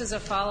 just as a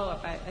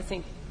follow-up, I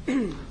think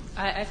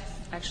I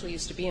actually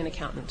used to be an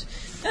accountant.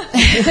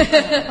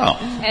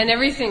 And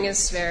everything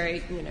is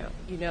very,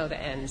 you know the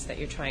ends that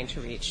you're trying to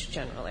reach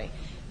generally.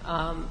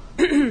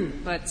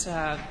 But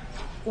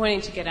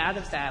wanting to get out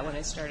of that when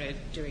I started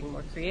doing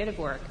more creative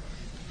work,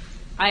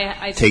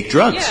 I take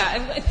drugs.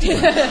 Yeah,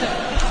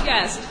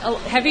 yes,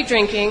 heavy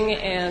drinking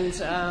and,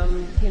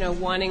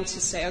 wanting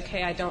to say,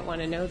 okay, I don't want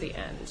to know the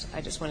end.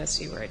 I just want to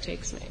see where it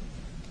takes me.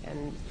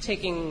 And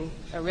taking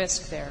a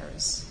risk there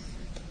is,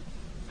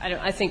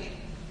 I think,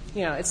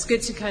 it's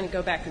good to kind of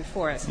go back and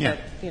forth, but,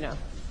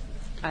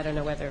 I don't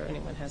know whether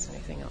anyone has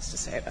anything else to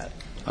say about it.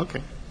 Okay.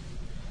 In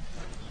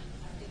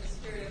the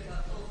spirit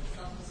of full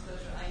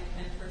self-disclosure, I'm the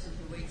kind of person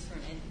who waits for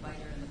an end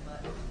biter in the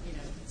butt,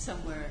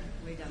 somewhere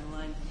way down the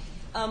line.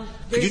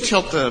 Could you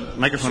tilt the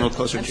microphone a little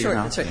closer to your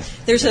mouth? That's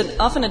right. There's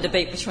often a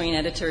debate between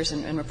editors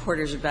and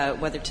reporters about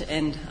whether to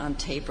end on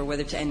tape or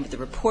whether to end with the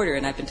reporter,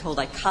 and I've been told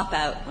I cop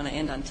out when I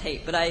end on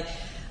tape. But I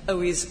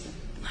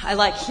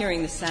like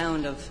hearing the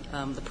sound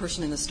of the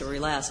person in the story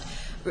last.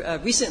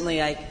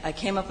 Recently, I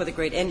came up with a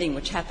great ending,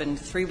 which happened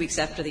 3 weeks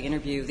after the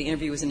interview. The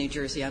interview was in New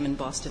Jersey. I'm in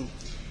Boston.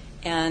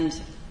 And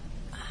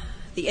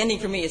the ending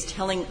for me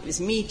is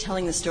me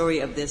telling the story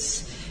of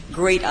this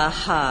great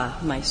aha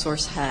my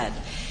source had.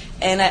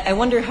 And I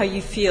wonder how you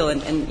feel,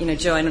 and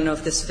Joe, I don't know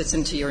if this fits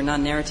into your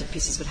non-narrative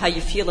pieces, but how you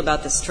feel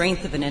about the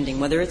strength of an ending,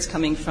 whether it's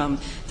coming from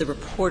the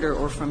reporter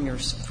or from your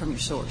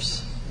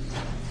source.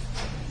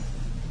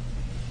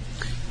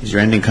 Is your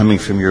ending coming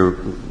from your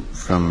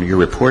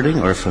reporting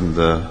or from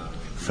the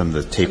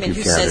tape you've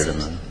who gathered?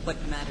 Says it? What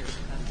matters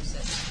about who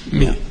says it?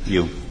 Me.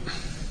 You.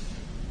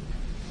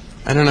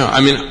 I don't know.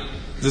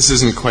 This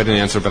isn't quite an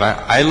answer, but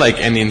I like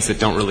endings that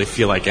don't really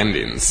feel like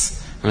endings.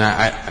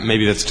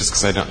 Maybe that's just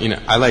because I don't,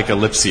 I like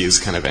ellipses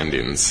kind of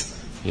endings,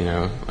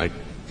 like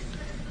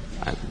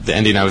the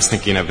ending I was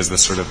thinking of is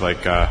this sort of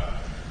like,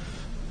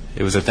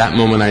 it was at that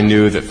moment I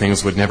knew that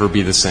things would never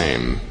be the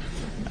same.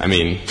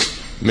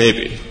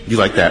 Maybe. You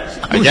like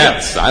that? I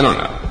guess. I don't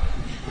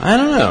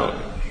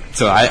know.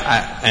 So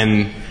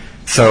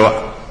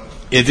so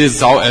it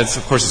is all,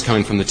 of course it's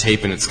coming from the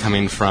tape and it's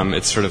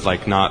sort of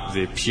like not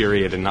the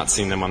period and not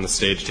seeing them on the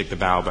stage take the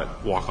bow,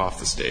 but walk off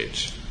the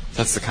stage.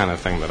 That's the kind of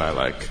thing that I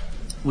like.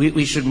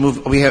 We should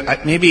move.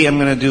 Maybe I'm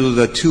going to do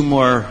the two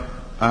more.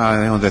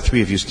 The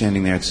three of you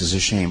standing there. It's a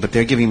shame, but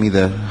they're giving me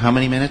how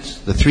many minutes?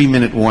 The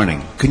 3-minute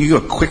warning. Can you do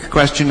a quick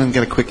question and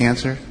get a quick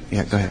answer?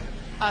 Yeah, go ahead.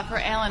 For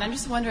Alan, I'm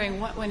just wondering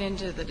what went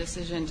into the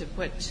decision to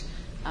put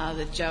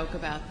the joke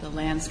about the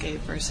landscape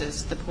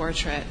versus the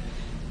portrait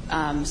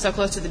so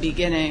close to the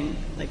beginning.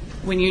 Like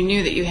when you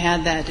knew that you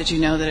had that, did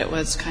you know that it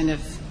was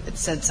it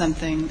said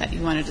something that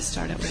you wanted to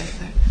start it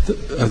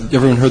with?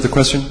 Everyone heard the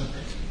question?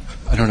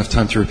 I don't have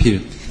time to repeat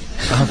it.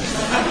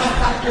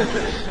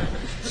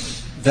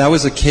 That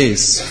was a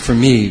case for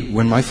me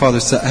when my father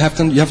said,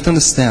 you have to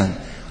understand,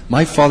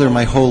 my father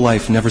my whole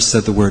life never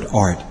said the word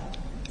art.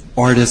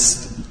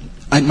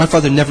 My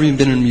father never even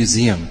been in a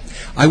museum.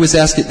 I was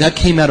asking, that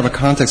came out of a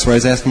context where I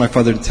was asking my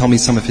father to tell me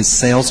some of his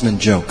salesman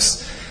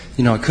jokes.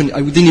 I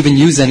didn't even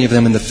use any of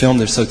them in the film,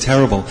 they're so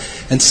terrible.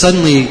 And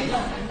suddenly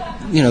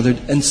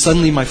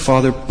my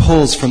father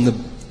pulls from the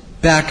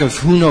back of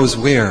who knows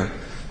where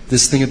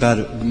this thing about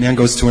a man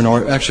goes to an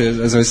art.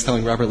 Actually, as I was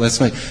telling Robert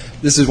last night,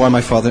 this is why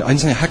I'm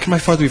saying, how can my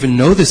father even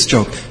know this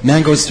joke?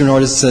 Man goes to an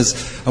artist, says,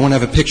 I want to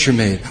have a picture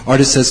made.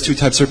 Artist says 2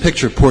 types of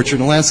picture, portrait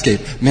and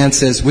landscape. Man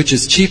says, which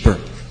is cheaper?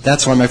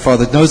 That's why my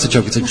father knows the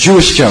joke. It's a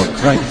Jewish joke,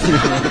 right?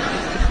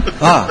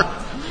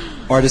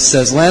 Artist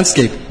says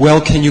landscape.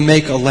 Well, can you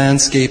make a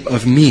landscape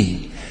of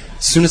me?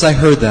 As soon as I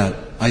heard that,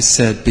 I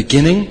said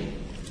beginning,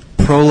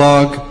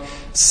 prologue,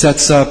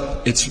 sets up.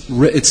 I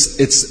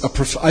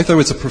thought it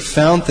was a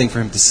profound thing for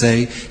him to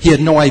say. He had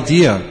no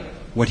idea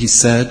what he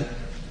said,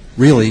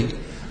 really,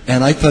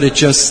 and I thought it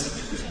just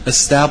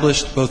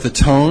established both the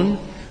tone.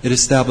 It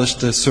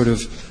established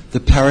the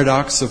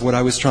paradox of what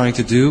I was trying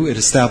to do. It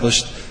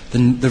established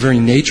the very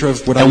nature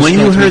of what I was trying to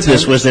do. And when you heard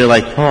this, was there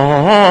like,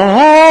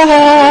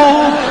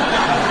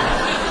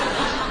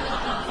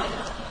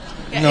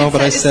 No,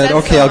 but I said,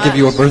 okay, I'll give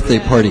you a birthday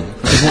party.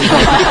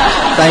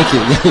 Thank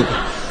you.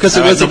 Because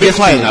it was a gift.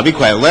 I'll be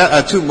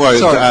quiet. Two more.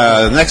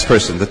 Next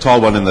person, the tall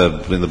one in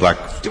the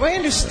black. Do I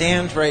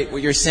understand right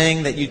what you're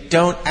saying, that you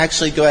don't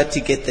actually go out to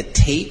get the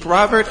tape,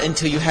 Robert,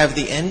 until you have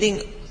the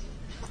ending?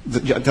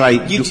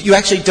 You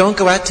actually don't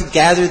go out to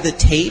gather the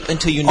tape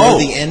until you know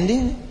the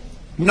ending?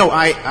 No,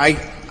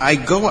 I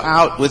go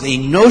out with a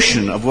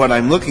notion of what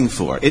I'm looking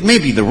for. It may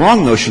be the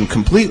wrong notion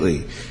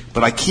completely,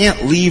 but I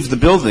can't leave the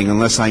building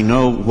unless I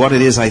know what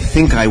it is I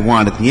think I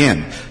want at the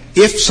end.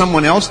 If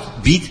someone else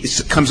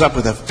comes up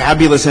with a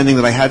fabulous ending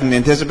that I hadn't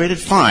anticipated,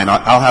 fine,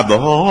 I'll have the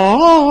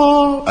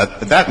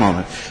at that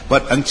moment.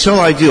 But until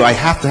I do, I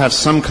have to have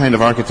some kind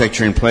of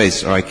architecture in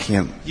place, or I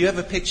can't. You have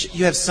a picture.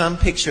 You have some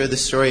picture of the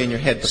story in your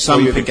head before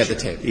you even get the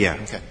tape. Yeah.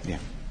 Okay. Yeah.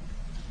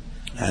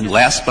 And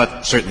last,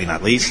 but certainly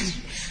not least,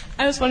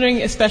 I was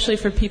wondering, especially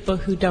for people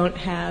who don't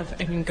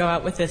go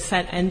out with a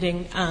set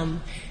ending,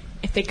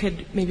 if they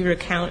could maybe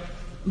recount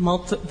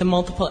the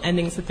multiple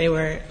endings that they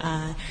were,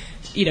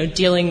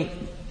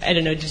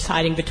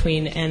 deciding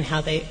between, and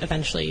how they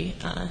eventually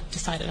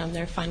decided on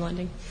their final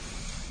ending.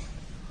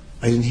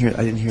 I didn't hear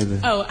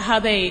the. Oh, how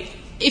they,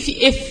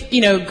 if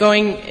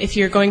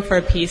you're going for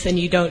a piece and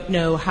you don't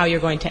know how you're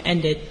going to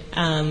end it,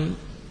 I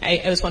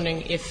was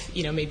wondering if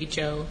maybe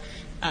Joe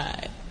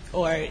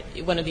or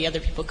one of the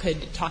other people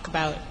could talk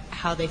about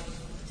how they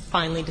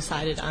finally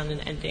decided on an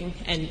ending,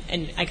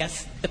 and I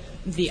guess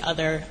the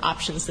other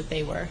options that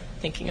they were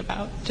thinking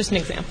about. Just an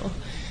example.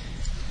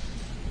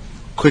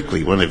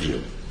 Quickly, one of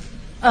you.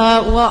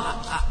 Well,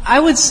 I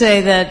would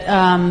say that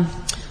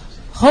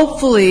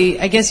hopefully,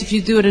 I guess if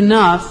you do it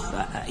enough,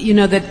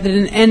 that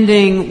an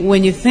ending,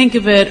 when you think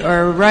of it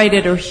or write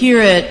it or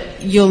hear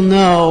it, you'll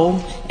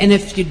know. And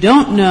if you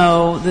don't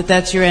know that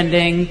that's your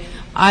ending,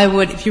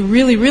 if you're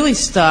really, really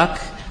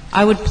stuck,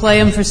 I would play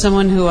them for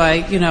someone who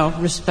I,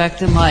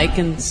 respect and like,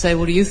 and say,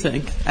 what do you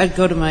think? I'd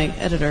go to my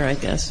editor, I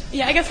guess.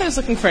 Yeah, I guess I was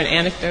looking for an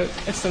anecdote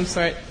of some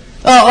sort.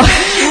 Oh,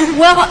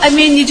 well,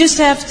 you just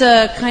have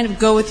to kind of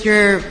go with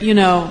your, I'll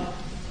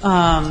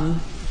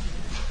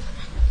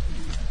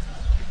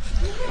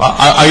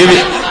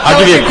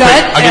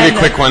give you a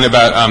quick one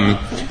about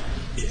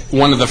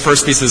one of the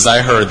first pieces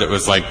I heard that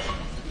was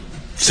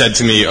said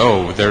to me,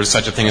 oh, there's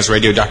such a thing as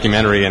radio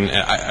documentary, and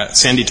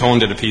Sandy Tolan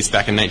did a piece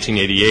back in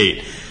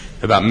 1988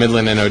 about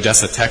Midland and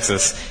Odessa,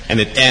 Texas, and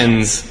it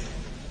ends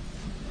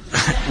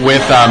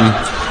with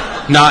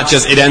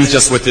it ends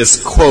just with this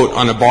quote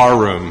on a bar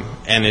room,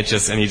 and he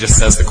just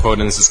says the quote,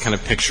 and this is kind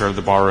of picture of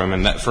the bar room,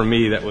 and that for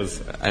me that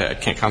was I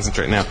can't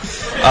concentrate now.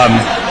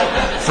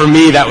 For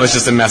me that was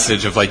just a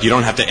message of you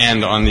don't have to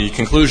end on the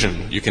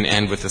conclusion. You can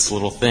end with this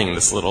little thing,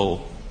 this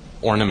little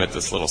ornament,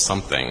 this little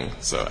something.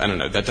 So I don't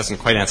know, that doesn't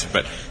quite answer,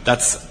 but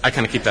I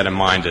kind of keep that in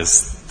mind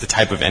as the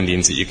type of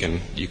endings that you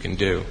can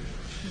do.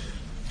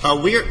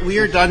 We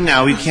are done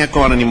now. We can't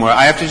go on anymore.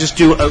 I have to just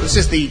do. This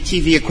is the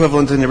TV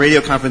equivalent in the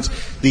radio conference.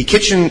 The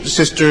Kitchen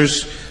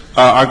Sisters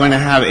are going to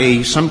have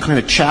some kind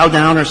of chow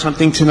down or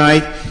something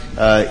tonight.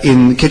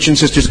 Kitchen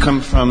Sisters come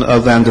from the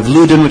land of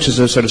Luden, which is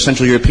a sort of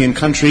Central European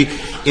country.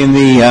 In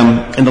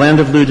the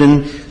land of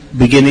Luden,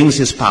 beginnings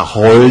is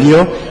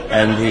paholio,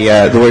 and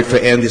the word for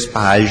end is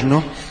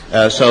pagno.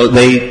 So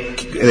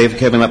they've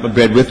given up a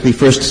bread with the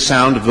first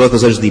sound of both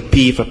those letters, the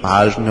P for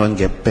pagno and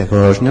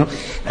gepegosno.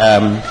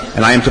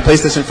 And I am to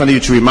place this in front of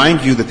you to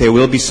remind you that there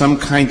will be some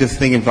kind of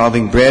thing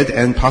involving bread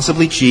and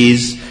possibly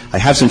cheese. I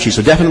have some cheese,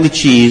 so definitely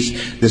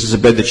cheese. This is a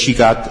bread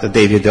that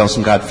Davia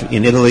Delson got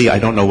in Italy. I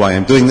don't know why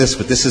I'm doing this,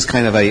 but this is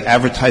kind of an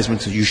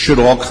advertisement. So you should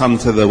all come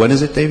to when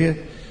is it, Davia?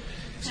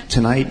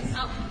 Tonight?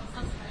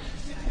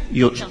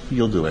 You'll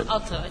do it. I'll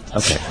do it.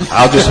 Okay.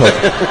 I'll just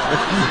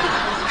hope.